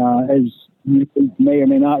 And as you may or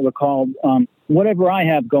may not recall, whatever I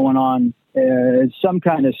have going on is some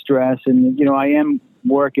kind of stress, and I am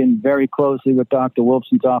working very closely with Dr.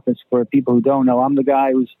 Wolfson's office. For people who don't know, I'm the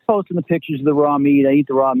guy who's posting the pictures of the raw meat. I eat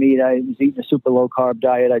the raw meat. I was eating a super low carb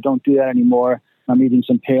diet. I don't do that anymore. I'm eating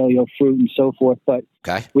some paleo fruit and so forth. But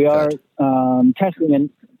we are testing,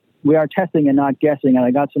 and not guessing. And I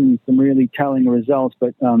got some really telling results.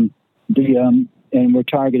 But and we're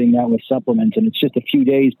targeting that with supplements. And it's just a few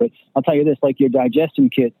days. But I'll tell you this: like your digestion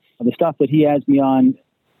kit, the stuff that he has me on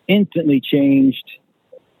instantly changed.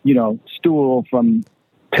 Stool from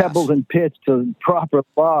pebbles and pits to proper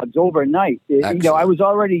logs overnight. I was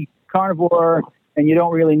already carnivore, and you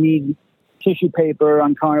don't really need tissue paper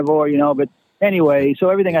on carnivore, but anyway, so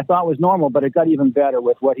everything I thought was normal, but it got even better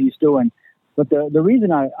with what he's doing. But the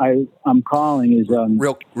reason I'm calling is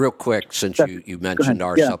real quick, since you mentioned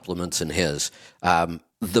our supplements and his,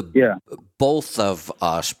 both of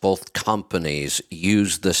us, both companies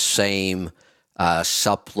use the same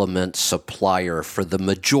supplement supplier for the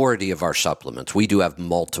majority of our supplements. We do have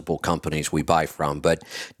multiple companies we buy from, but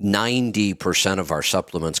 90% of our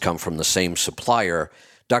supplements come from the same supplier.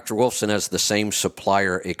 Dr. Wolfson has the same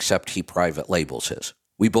supplier, except he private labels his.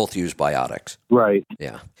 We both use Biotics. Right.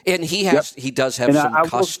 Yeah. And he does have some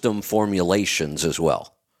custom formulations as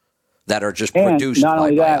well that are just produced by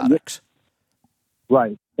Biotics.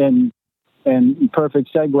 Right. And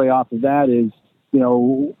perfect segue off of that is,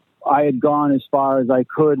 I had gone as far as I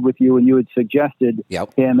could with you, and you had suggested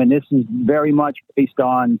him, and this is very much based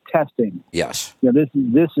on testing. Yes. This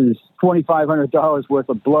is $2,500 worth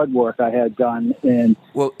of blood work I had done, and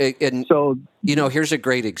so here's a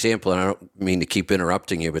great example. And I don't mean to keep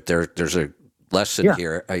interrupting you, but there's a lesson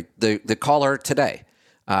here. The caller today,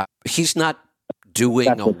 He's not doing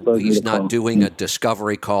a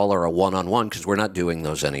discovery call or a one-on-one because we're not doing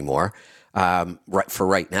those anymore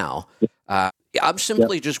right now. I'm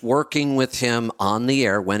simply just working with him on the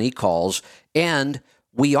air when he calls, and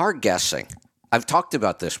we are guessing. I've talked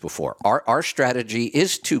about this before. Our strategy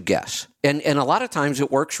is to guess. And a lot of times it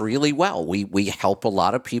works really well. We help a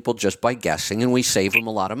lot of people just by guessing, and we save them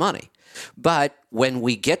a lot of money. But when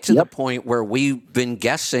we get to the point where we've been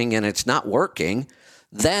guessing and it's not working,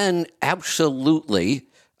 then absolutely,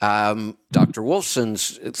 Dr.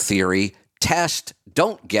 Wolfson's theory, test,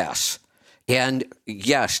 don't guess. And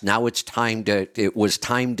yes, now it was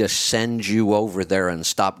time to send you over there and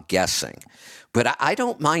stop guessing. But I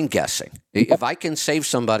don't mind guessing. If I can save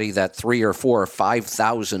somebody that $3,000 or $4,000 or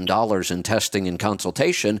 $5,000 in testing and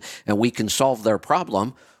consultation, and we can solve their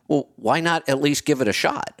problem, well, why not at least give it a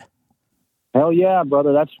shot? Hell yeah,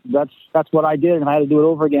 brother. That's what I did, and I had to do it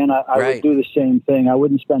over again. I would do the same thing. I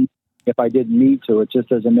wouldn't spend if I didn't need to. It just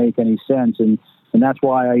doesn't make any sense, and that's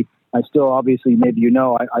why I still, obviously, maybe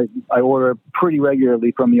I order pretty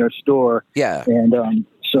regularly from your store. Yeah. And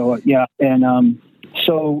so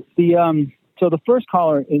the first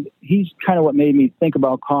caller, he's kind of what made me think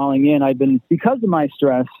about calling in. Because of my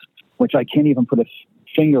stress, which I can't even put a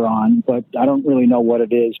finger on, but I don't really know what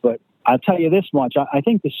it is. But I'll tell you this much. I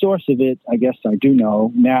think the source of it, I guess I do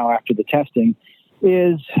know now after the testing,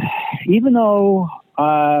 is even though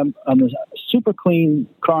I'm a super clean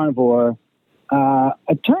carnivore,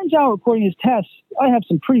 it turns out, according to his tests, I have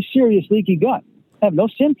some pretty serious leaky gut. I have no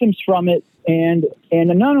symptoms from it. And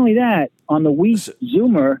not only that, on the wheat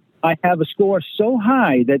Zoomer, I have a score so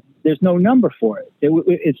high that there's no number for it.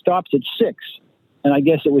 It stops at 6. And I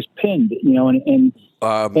guess it was pinned, and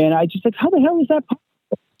I just like, how the hell is that possible?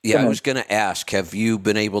 Yeah, I was going to ask, have you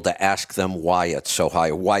been able to ask them why it's so high,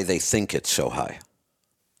 or why they think it's so high?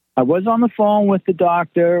 I was on the phone with the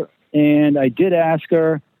doctor, and I did ask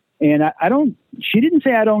her, and she didn't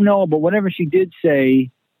say I don't know, but whatever she did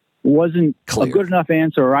say wasn't clear. A good enough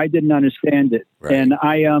answer, or I didn't understand it. Right. And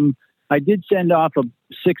I did send off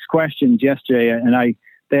 6 questions yesterday, and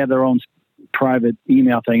they have their own private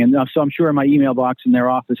email thing, and so I'm sure in my email box in their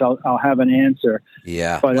office I'll have an answer.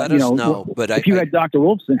 Yeah, but let us know. But if you had Dr.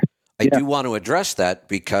 Wolfson, I do want to address that,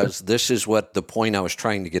 because this is what the point I was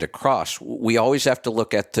trying to get across. We always have to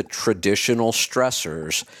look at the traditional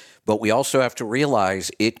stressors, but we also have to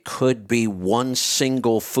realize it could be one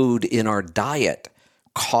single food in our diet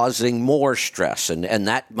causing more stress, and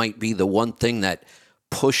that might be the one thing that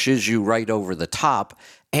pushes you right over the top.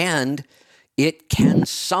 And it can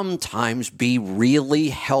sometimes be really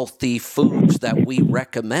healthy foods that we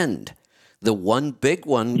recommend. The one big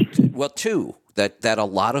one, well, 2, that a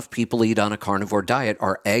lot of people eat on a carnivore diet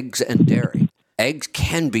are eggs and dairy. Eggs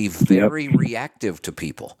can be very reactive to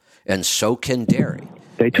people, and so can dairy.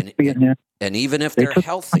 And even if they're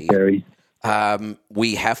healthy,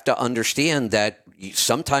 we have to understand that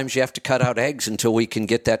sometimes you have to cut out eggs until we can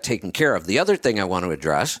get that taken care of. The other thing I want to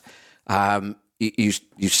address,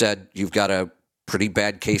 you said you've got a pretty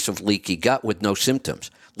bad case of leaky gut with no symptoms.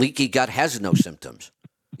 Leaky gut has no symptoms.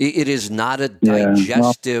 It is not a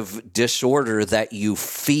digestive disorder that you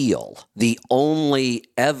feel. The only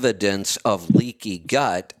evidence of leaky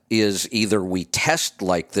gut is either we test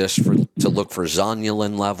like this to look for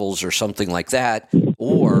zonulin levels or something like that,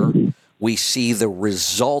 or we see the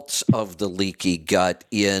results of the leaky gut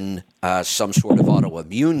in some sort of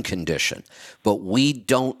autoimmune condition. But we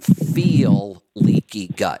don't feel leaky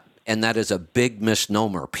gut. And that is a big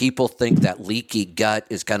misnomer. People think that leaky gut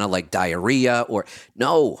is kind of like diarrhea,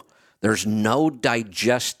 no, there's no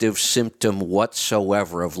digestive symptom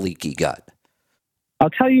whatsoever of leaky gut.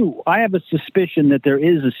 I'll tell you, I have a suspicion that there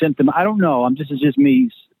is a symptom. I don't know. It's just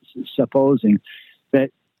me supposing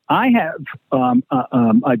that I have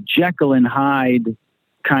a Jekyll and Hyde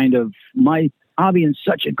kind of, I'll be in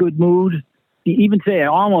such a good mood. Even today, I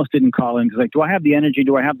almost didn't call in because do I have the energy?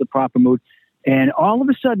 Do I have the proper mood? And all of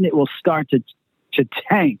a sudden it will start to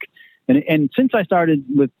tank. And since I started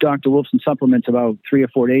with Dr. Wolfson supplements about 3 or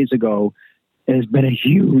 4 days ago, it has been a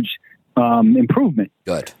huge improvement.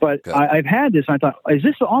 Good. But Good. I've had this, and I thought, is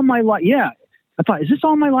this all my life? Yeah. I thought, is this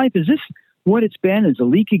all my life? Is this what it's been? Is a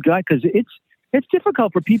leaky gut? Because it's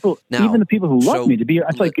difficult for people, now, even the people who love me, to be.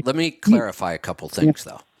 Let me clarify a couple things,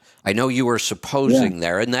 though. I know you were supposing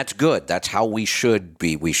there, and that's good. That's how we should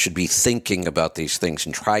be. We should be thinking about these things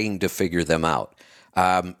and trying to figure them out.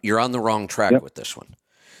 You're on the wrong track with this one.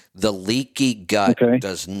 The leaky gut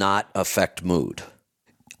does not affect mood.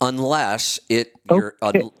 Unless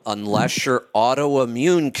unless your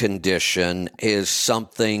autoimmune condition is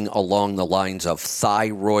something along the lines of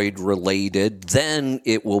thyroid related, then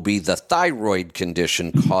it will be the thyroid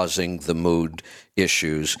condition causing the mood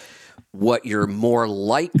issues. What you're more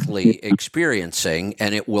likely experiencing,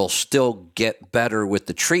 and it will still get better with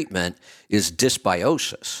the treatment, is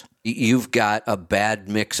dysbiosis. You've got a bad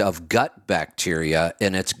mix of gut bacteria,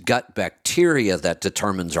 and it's gut bacteria that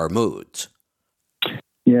determines our moods.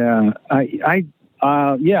 Yeah, I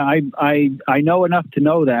know enough to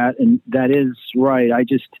know that, and that is right.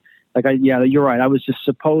 You're right. I was just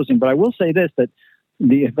supposing, but I will say this, that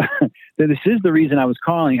this is the reason I was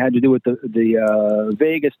calling. It had to do with the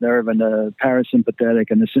vagus nerve and the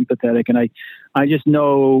parasympathetic and the sympathetic, and I just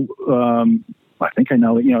know. I think I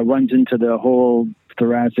know. It runs into the whole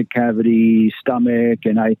thoracic cavity, stomach,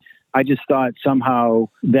 and I just thought somehow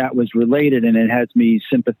that was related, and it has me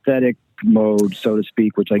sympathetic mode, so to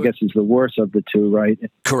speak, which I guess is the worst of the two, right?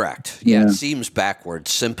 Correct. Yeah, it seems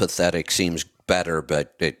backwards. Sympathetic seems better,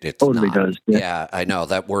 but it totally not. Does. Yeah, I know.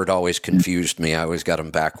 That word always confused me. I always got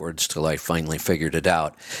them backwards till I finally figured it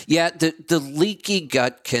out. Yeah, the leaky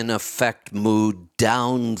gut can affect mood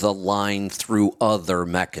down the line through other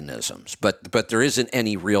mechanisms, but there isn't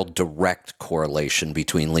any real direct correlation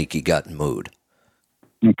between leaky gut and mood.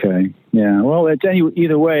 Okay. Yeah. Well,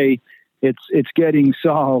 either way, it's getting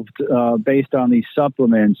solved based on these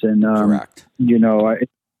supplements, and correct.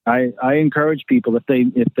 I encourage people if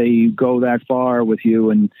they go that far with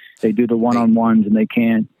you and they do the one-on-ones and they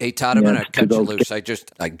can't. Hey Todd, I'm going to cut you loose. I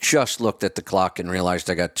just looked at the clock and realized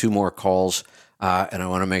I got 2 more calls, and I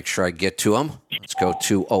want to make sure I get to them. Let's go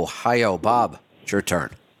to Ohio. Bob, it's your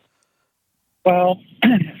turn. Well,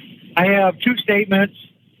 I have 2 statements.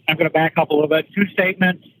 I'm going to back up a little bit. 2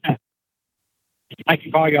 statements. I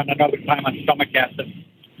can call you on another time on stomach acid.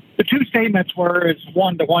 The 2 statements were,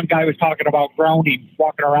 the one guy was talking about grounding,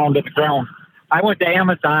 walking around in the ground. I went to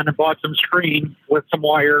Amazon and bought some screen with some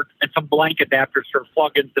wire and some blank adapters for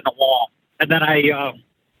plug-ins in the wall. And then I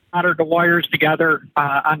soldered the wires together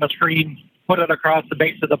on the screen, put it across the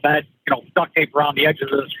base of the bed, duct tape around the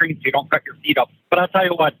edges of the screen so you don't cut your feet up. But I'll tell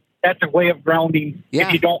you what, that's a way of grounding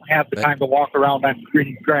if you don't have the time to walk around on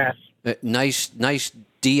green grass. Nice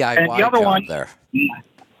DIY and the other job one, there.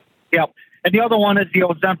 Yep. And the other one is the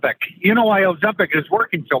Ozempic. You know why Ozempic is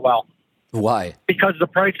working so well? Why? Because the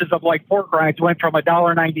prices of pork rinds went from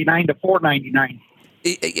 $1.99 to $4.99.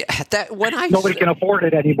 Nobody can afford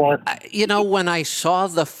it anymore. When I saw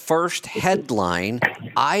the first headline,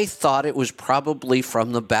 I thought it was probably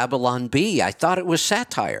from the Babylon Bee. I thought it was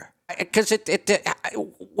satire. Because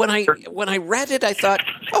when I read it, I thought,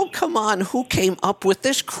 oh, come on, who came up with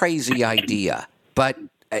this crazy idea? But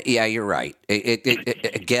yeah, you're right.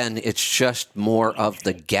 Again, it's just more of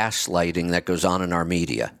the gaslighting that goes on in our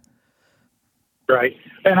media. Right.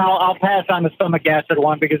 And I'll pass on the stomach acid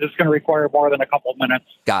one because it's going to require more than a couple of minutes.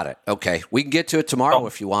 Got it. Okay. We can get to it tomorrow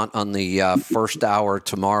if you want. On the first hour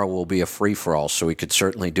tomorrow will be a free-for-all, so we could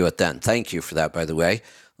certainly do it then. Thank you for that, by the way.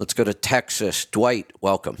 Let's go to Texas. Dwight,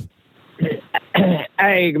 welcome.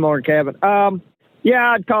 Hey, good morning, Kevin.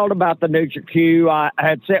 I'd called about the NutriQ. I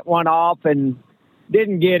had sent one off and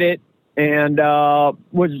didn't get it, and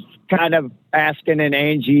was kind of asking, and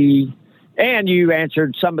Angie and you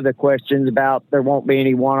answered some of the questions about there won't be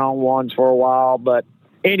any one-on-ones for a while. But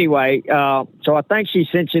anyway, so I think she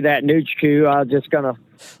sent you that NutriQ. I was just going to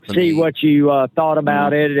see what you thought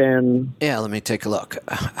about it. And yeah, let me take a look.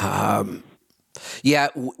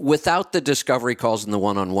 Without the discovery calls and the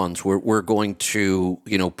one-on-ones, we're going to,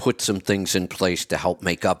 put some things in place to help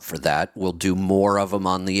make up for that. We'll do more of them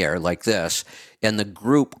on the air like this. And the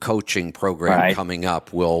group coaching program coming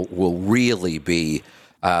up will really be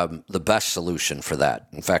the best solution for that.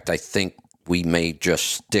 In fact, I think we may just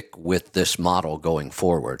stick with this model going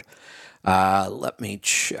forward. Let me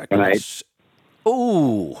check this.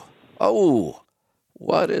 Oh,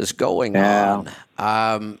 what is going on?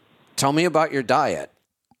 Tell me about your diet.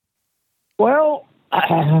 Well,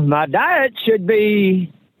 my diet should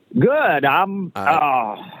be good. I'm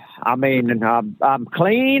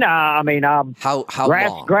clean. I'm how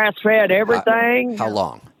long? Grass fed everything. How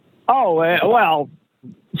long? Oh,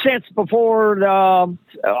 since before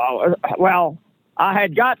I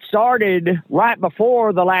had got started right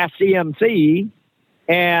before the last CMC,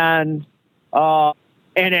 and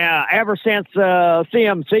ever since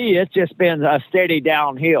CMC, it's just been a steady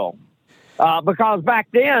downhill. Because back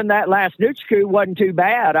then, that last NutriQ wasn't too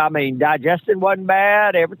bad. I mean, digestion wasn't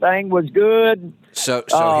bad. Everything was good. So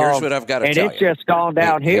here's what I've got to tell you. And it's just gone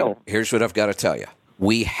downhill. Here's what I've got to tell you.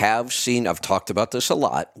 We have seen, I've talked about this a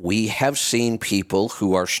lot, we have seen people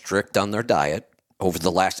who are strict on their diet, over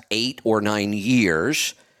the last 8 or 9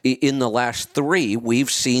 years. In the last 3, we've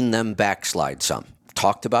seen them backslide some.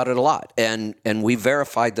 Talked about it a lot. And we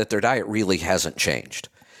verified that their diet really hasn't changed.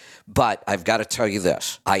 But I've got to tell you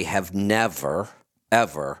this. I have never,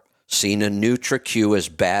 ever seen a NutriQ as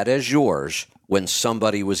bad as yours when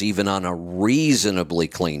somebody was even on a reasonably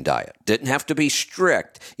clean diet. Didn't have to be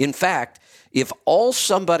strict. In fact, if all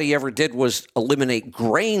somebody ever did was eliminate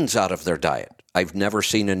grains out of their diet, I've never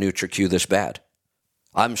seen a NutriQ this bad.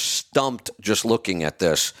 I'm stumped just looking at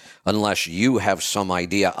this, unless you have some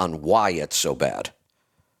idea on why it's so bad.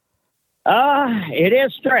 It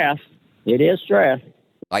is stress. It is stress.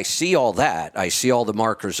 I see all that. I see all the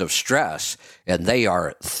markers of stress, and they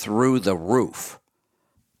are through the roof.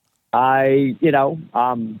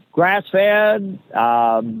 I'm grass fed.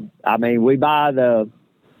 I mean, we buy the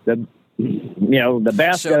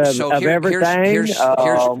best of everything. Here's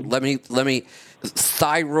let me.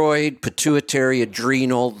 Thyroid, pituitary,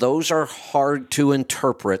 adrenal, those are hard to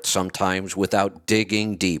interpret sometimes without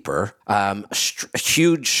digging deeper.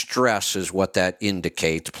 Huge stress is what that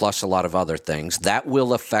indicates, plus a lot of other things. That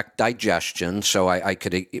will affect digestion, so I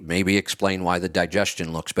could maybe explain why the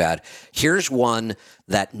digestion looks bad. Here's one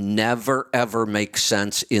that never, ever makes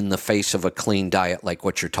sense in the face of a clean diet like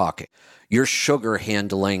what you're talking. Your sugar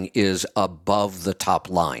handling is above the top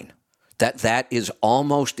line. That is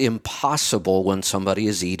almost impossible when somebody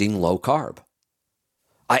is eating low carb.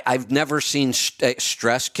 I've never seen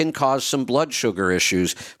stress can cause some blood sugar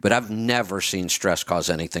issues, but I've never seen stress cause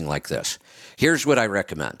anything like this. Here's what I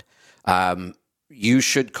recommend. You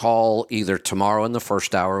should call either tomorrow in the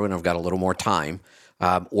first hour when I've got a little more time,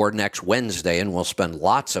 or next Wednesday, and we'll spend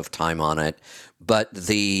lots of time on it. But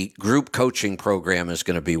the group coaching program is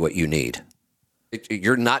going to be what you need.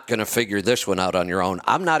 You're not going to figure this one out on your own.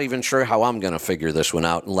 I'm not even sure how I'm going to figure this one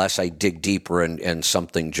out unless I dig deeper and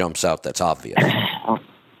something jumps out that's obvious.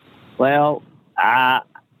 Well, I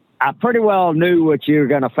pretty well knew what you were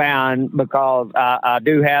going to find because I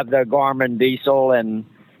do have the Garmin Diesel, and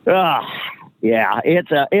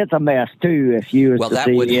it's a mess too. If you was to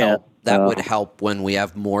see would it. help. That would help when we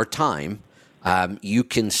have more time. You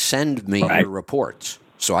can send me your reports,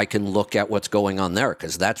 so I can look at what's going on there,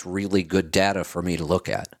 because that's really good data for me to look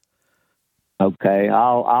at. Okay,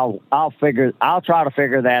 I'll try to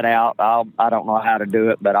figure that out. I don't know how to do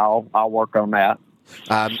it, but I'll work on that.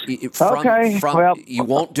 You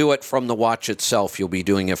won't do it from the watch itself. You'll be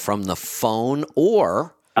doing it from the phone,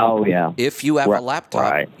 or if you have a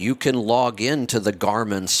laptop, you can log into the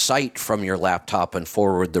Garmin site from your laptop and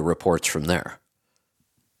forward the reports from there.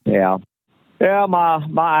 Yeah. Yeah, my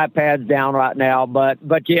iPad's down right now, but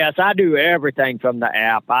yes, I do everything from the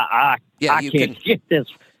app. I can't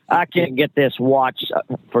get this watch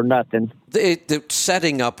for nothing. The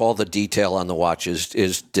setting up all the detail on the watch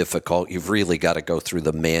is difficult. You've really got to go through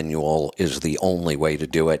the manual is the only way to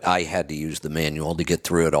do it. I had to use the manual to get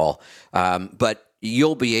through it all. But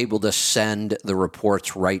you'll be able to send the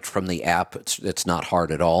reports right from the app. It's not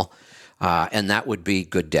hard at all. And that would be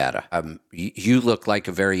good data. You look like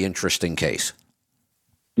a very interesting case.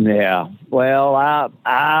 Yeah. Well,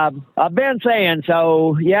 I've been saying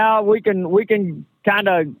so. Yeah, we can kind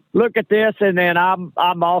of look at this, and then I'm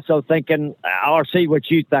also thinking, or see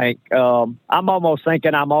what you think. I'm almost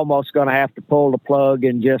thinking I'm almost going to have to pull the plug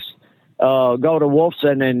and just go to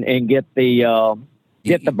Wolfson and get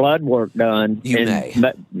the blood work done.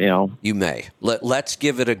 You may. Let's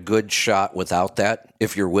give it a good shot without that,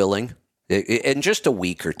 if you're willing. In just a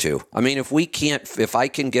week or two. I mean, if I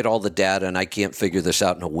can get all the data and I can't figure this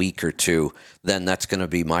out in a week or two, then that's going to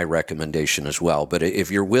be my recommendation as well. But if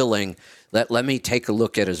you're willing, let me take a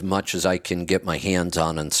look at as much as I can get my hands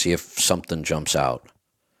on and see if something jumps out.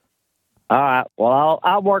 All right. Well,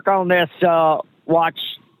 I'll work on this watch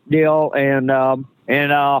deal, and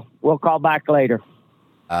we'll call back later.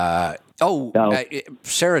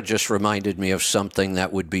 Sarah just reminded me of something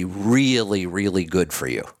that would be really, really good for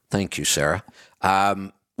you. Thank you, Sarah.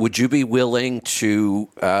 Would you be willing to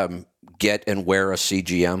get and wear a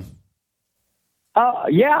CGM?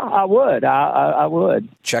 Yeah, I would. I would.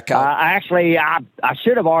 Check out. I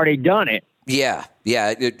should have already done it. Yeah.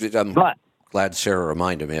 I'm glad Sarah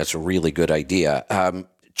reminded me. That's a really good idea.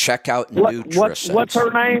 Check out NutriSense. What's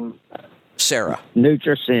her name? Sarah.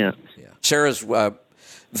 NutriSense. Yeah. Sarah's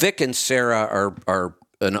Vic and Sarah are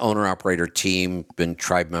an owner-operator team, been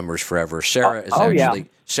tribe members forever. Sarah is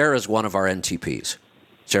Sarah's one of our NTPs.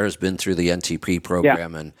 Sarah's been through the NTP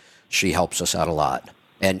program, and she helps us out a lot.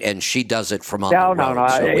 And she does it from on the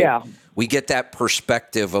road. We get that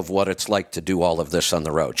perspective of what it's like to do all of this on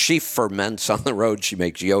the road. She ferments on the road. She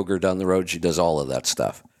makes yogurt on the road. She does all of that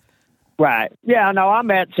stuff. Right. Yeah, no, I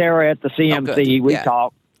met Sarah at the CMC. We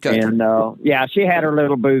talked. Good. And, she had her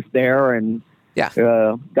little booth there and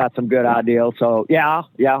got some good ideas. So, I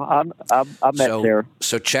met Sarah.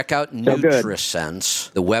 So check out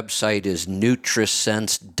NutriSense. The website is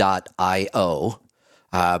nutrisense.io.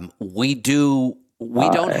 We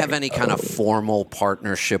don't have any kind of formal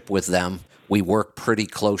partnership with them. We work pretty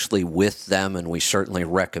closely with them, and we certainly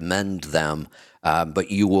recommend them. But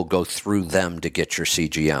you will go through them to get your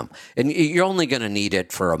CGM, and you're only going to need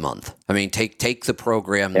it for a month. I mean, take the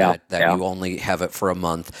program that you only have it for a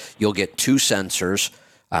month. You'll get 2 sensors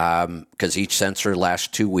because each sensor lasts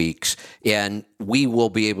 2 weeks, and we will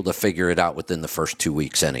be able to figure it out within the first 2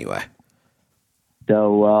 weeks anyway.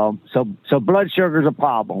 So blood sugar is a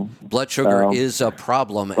problem. Blood sugar is a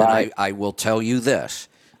problem, right. And I will tell you this.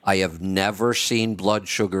 I have never seen blood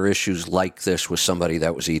sugar issues like this with somebody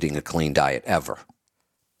that was eating a clean diet ever.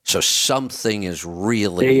 So something's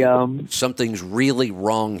really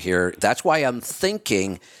wrong here. That's why I'm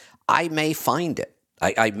thinking I may find it.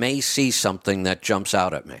 I may see something that jumps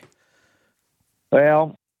out at me.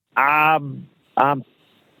 Well,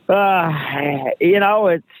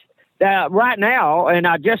 it's right now, and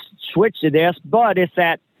I just switched to this, but it's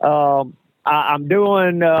that I'm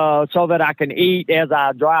doing so that I can eat as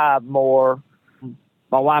I drive more.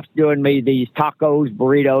 My wife's doing me these tacos,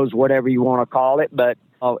 burritos, whatever you want to call it, but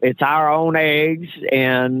it's our own eggs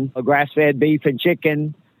and grass-fed beef and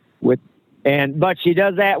chicken but she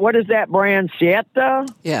does that. What is that brand? Siete?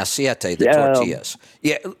 Yeah, Siete, the tortillas.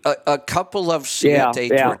 A couple of Siete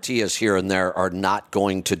tortillas here and there are not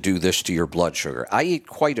going to do this to your blood sugar. I eat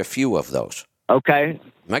quite a few of those. Okay.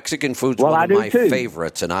 Mexican food's one of my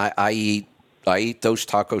favorites, and I eat those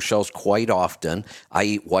taco shells quite often. I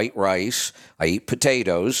eat white rice. I eat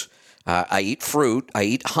potatoes. I eat fruit. I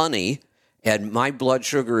eat honey, and my blood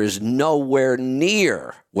sugar is nowhere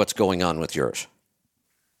near what's going on with yours.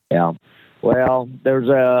 Yeah. Well, there's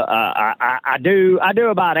I do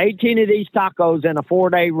about 18 of these tacos in a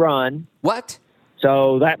 4-day run. What?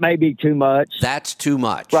 So that may be too much. That's too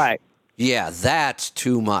much. Right. Yeah, that's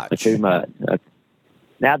too much. Too much.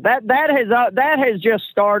 Now that has just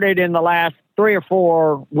started in the last 3 or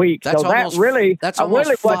 4 weeks. That's so almost, that really that's almost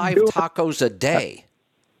really 5 tacos a day.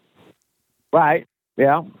 Right.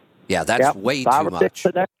 Yeah. Yeah, that's way 5 too or 6 much.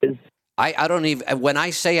 a day. I don't even, when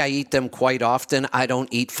I say I eat them quite often, I don't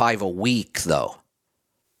eat 5 a week, though.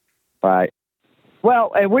 Right.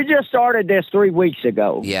 Well, and we just started this 3 weeks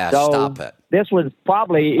ago. Yeah, so stop it. This was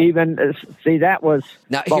probably even, that was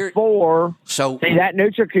before. That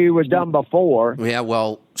NutriQ was done before. Yeah,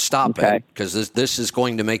 well, stop it, because this is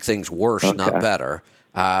going to make things worse, not better.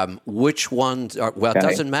 Which ones are, it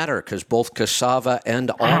doesn't matter, because both cassava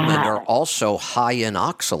and almond are also high in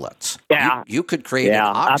oxalates. Yeah. You could create an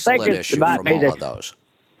oxalate issue from all of those.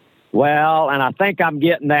 Well, and I think I'm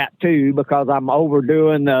getting that too, because I'm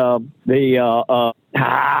overdoing the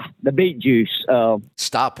beet juice.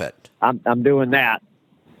 Stop it. I'm doing that.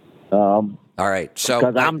 All right. So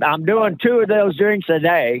because I'm doing 2 of those drinks a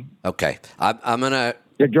day. Okay. I'm gonna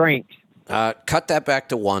the drinks. Cut that back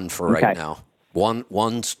to 1 for right now.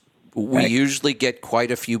 One's we usually get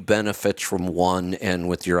quite a few benefits from 1, and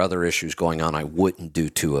with your other issues going on, I wouldn't do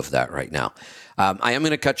 2 of that right now. I am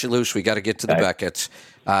going to cut you loose. We got to get to the Beckett's.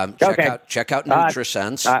 Check out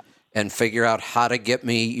NutriSense and figure out how to get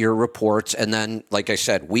me your reports. And then, like I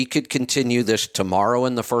said, we could continue this tomorrow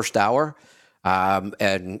in the first hour,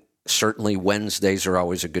 and certainly Wednesdays are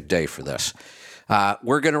always a good day for this.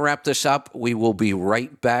 We're going to wrap this up. We will be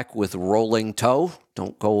right back with Rolling Toe.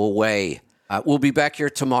 Don't go away. We'll be back here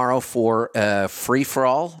tomorrow for Free for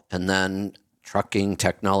All, and then Trucking,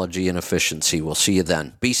 Technology, and Efficiency. We'll see you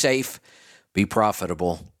then. Be safe, be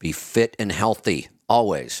profitable, be fit and healthy.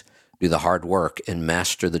 Always do the hard work and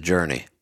master the journey.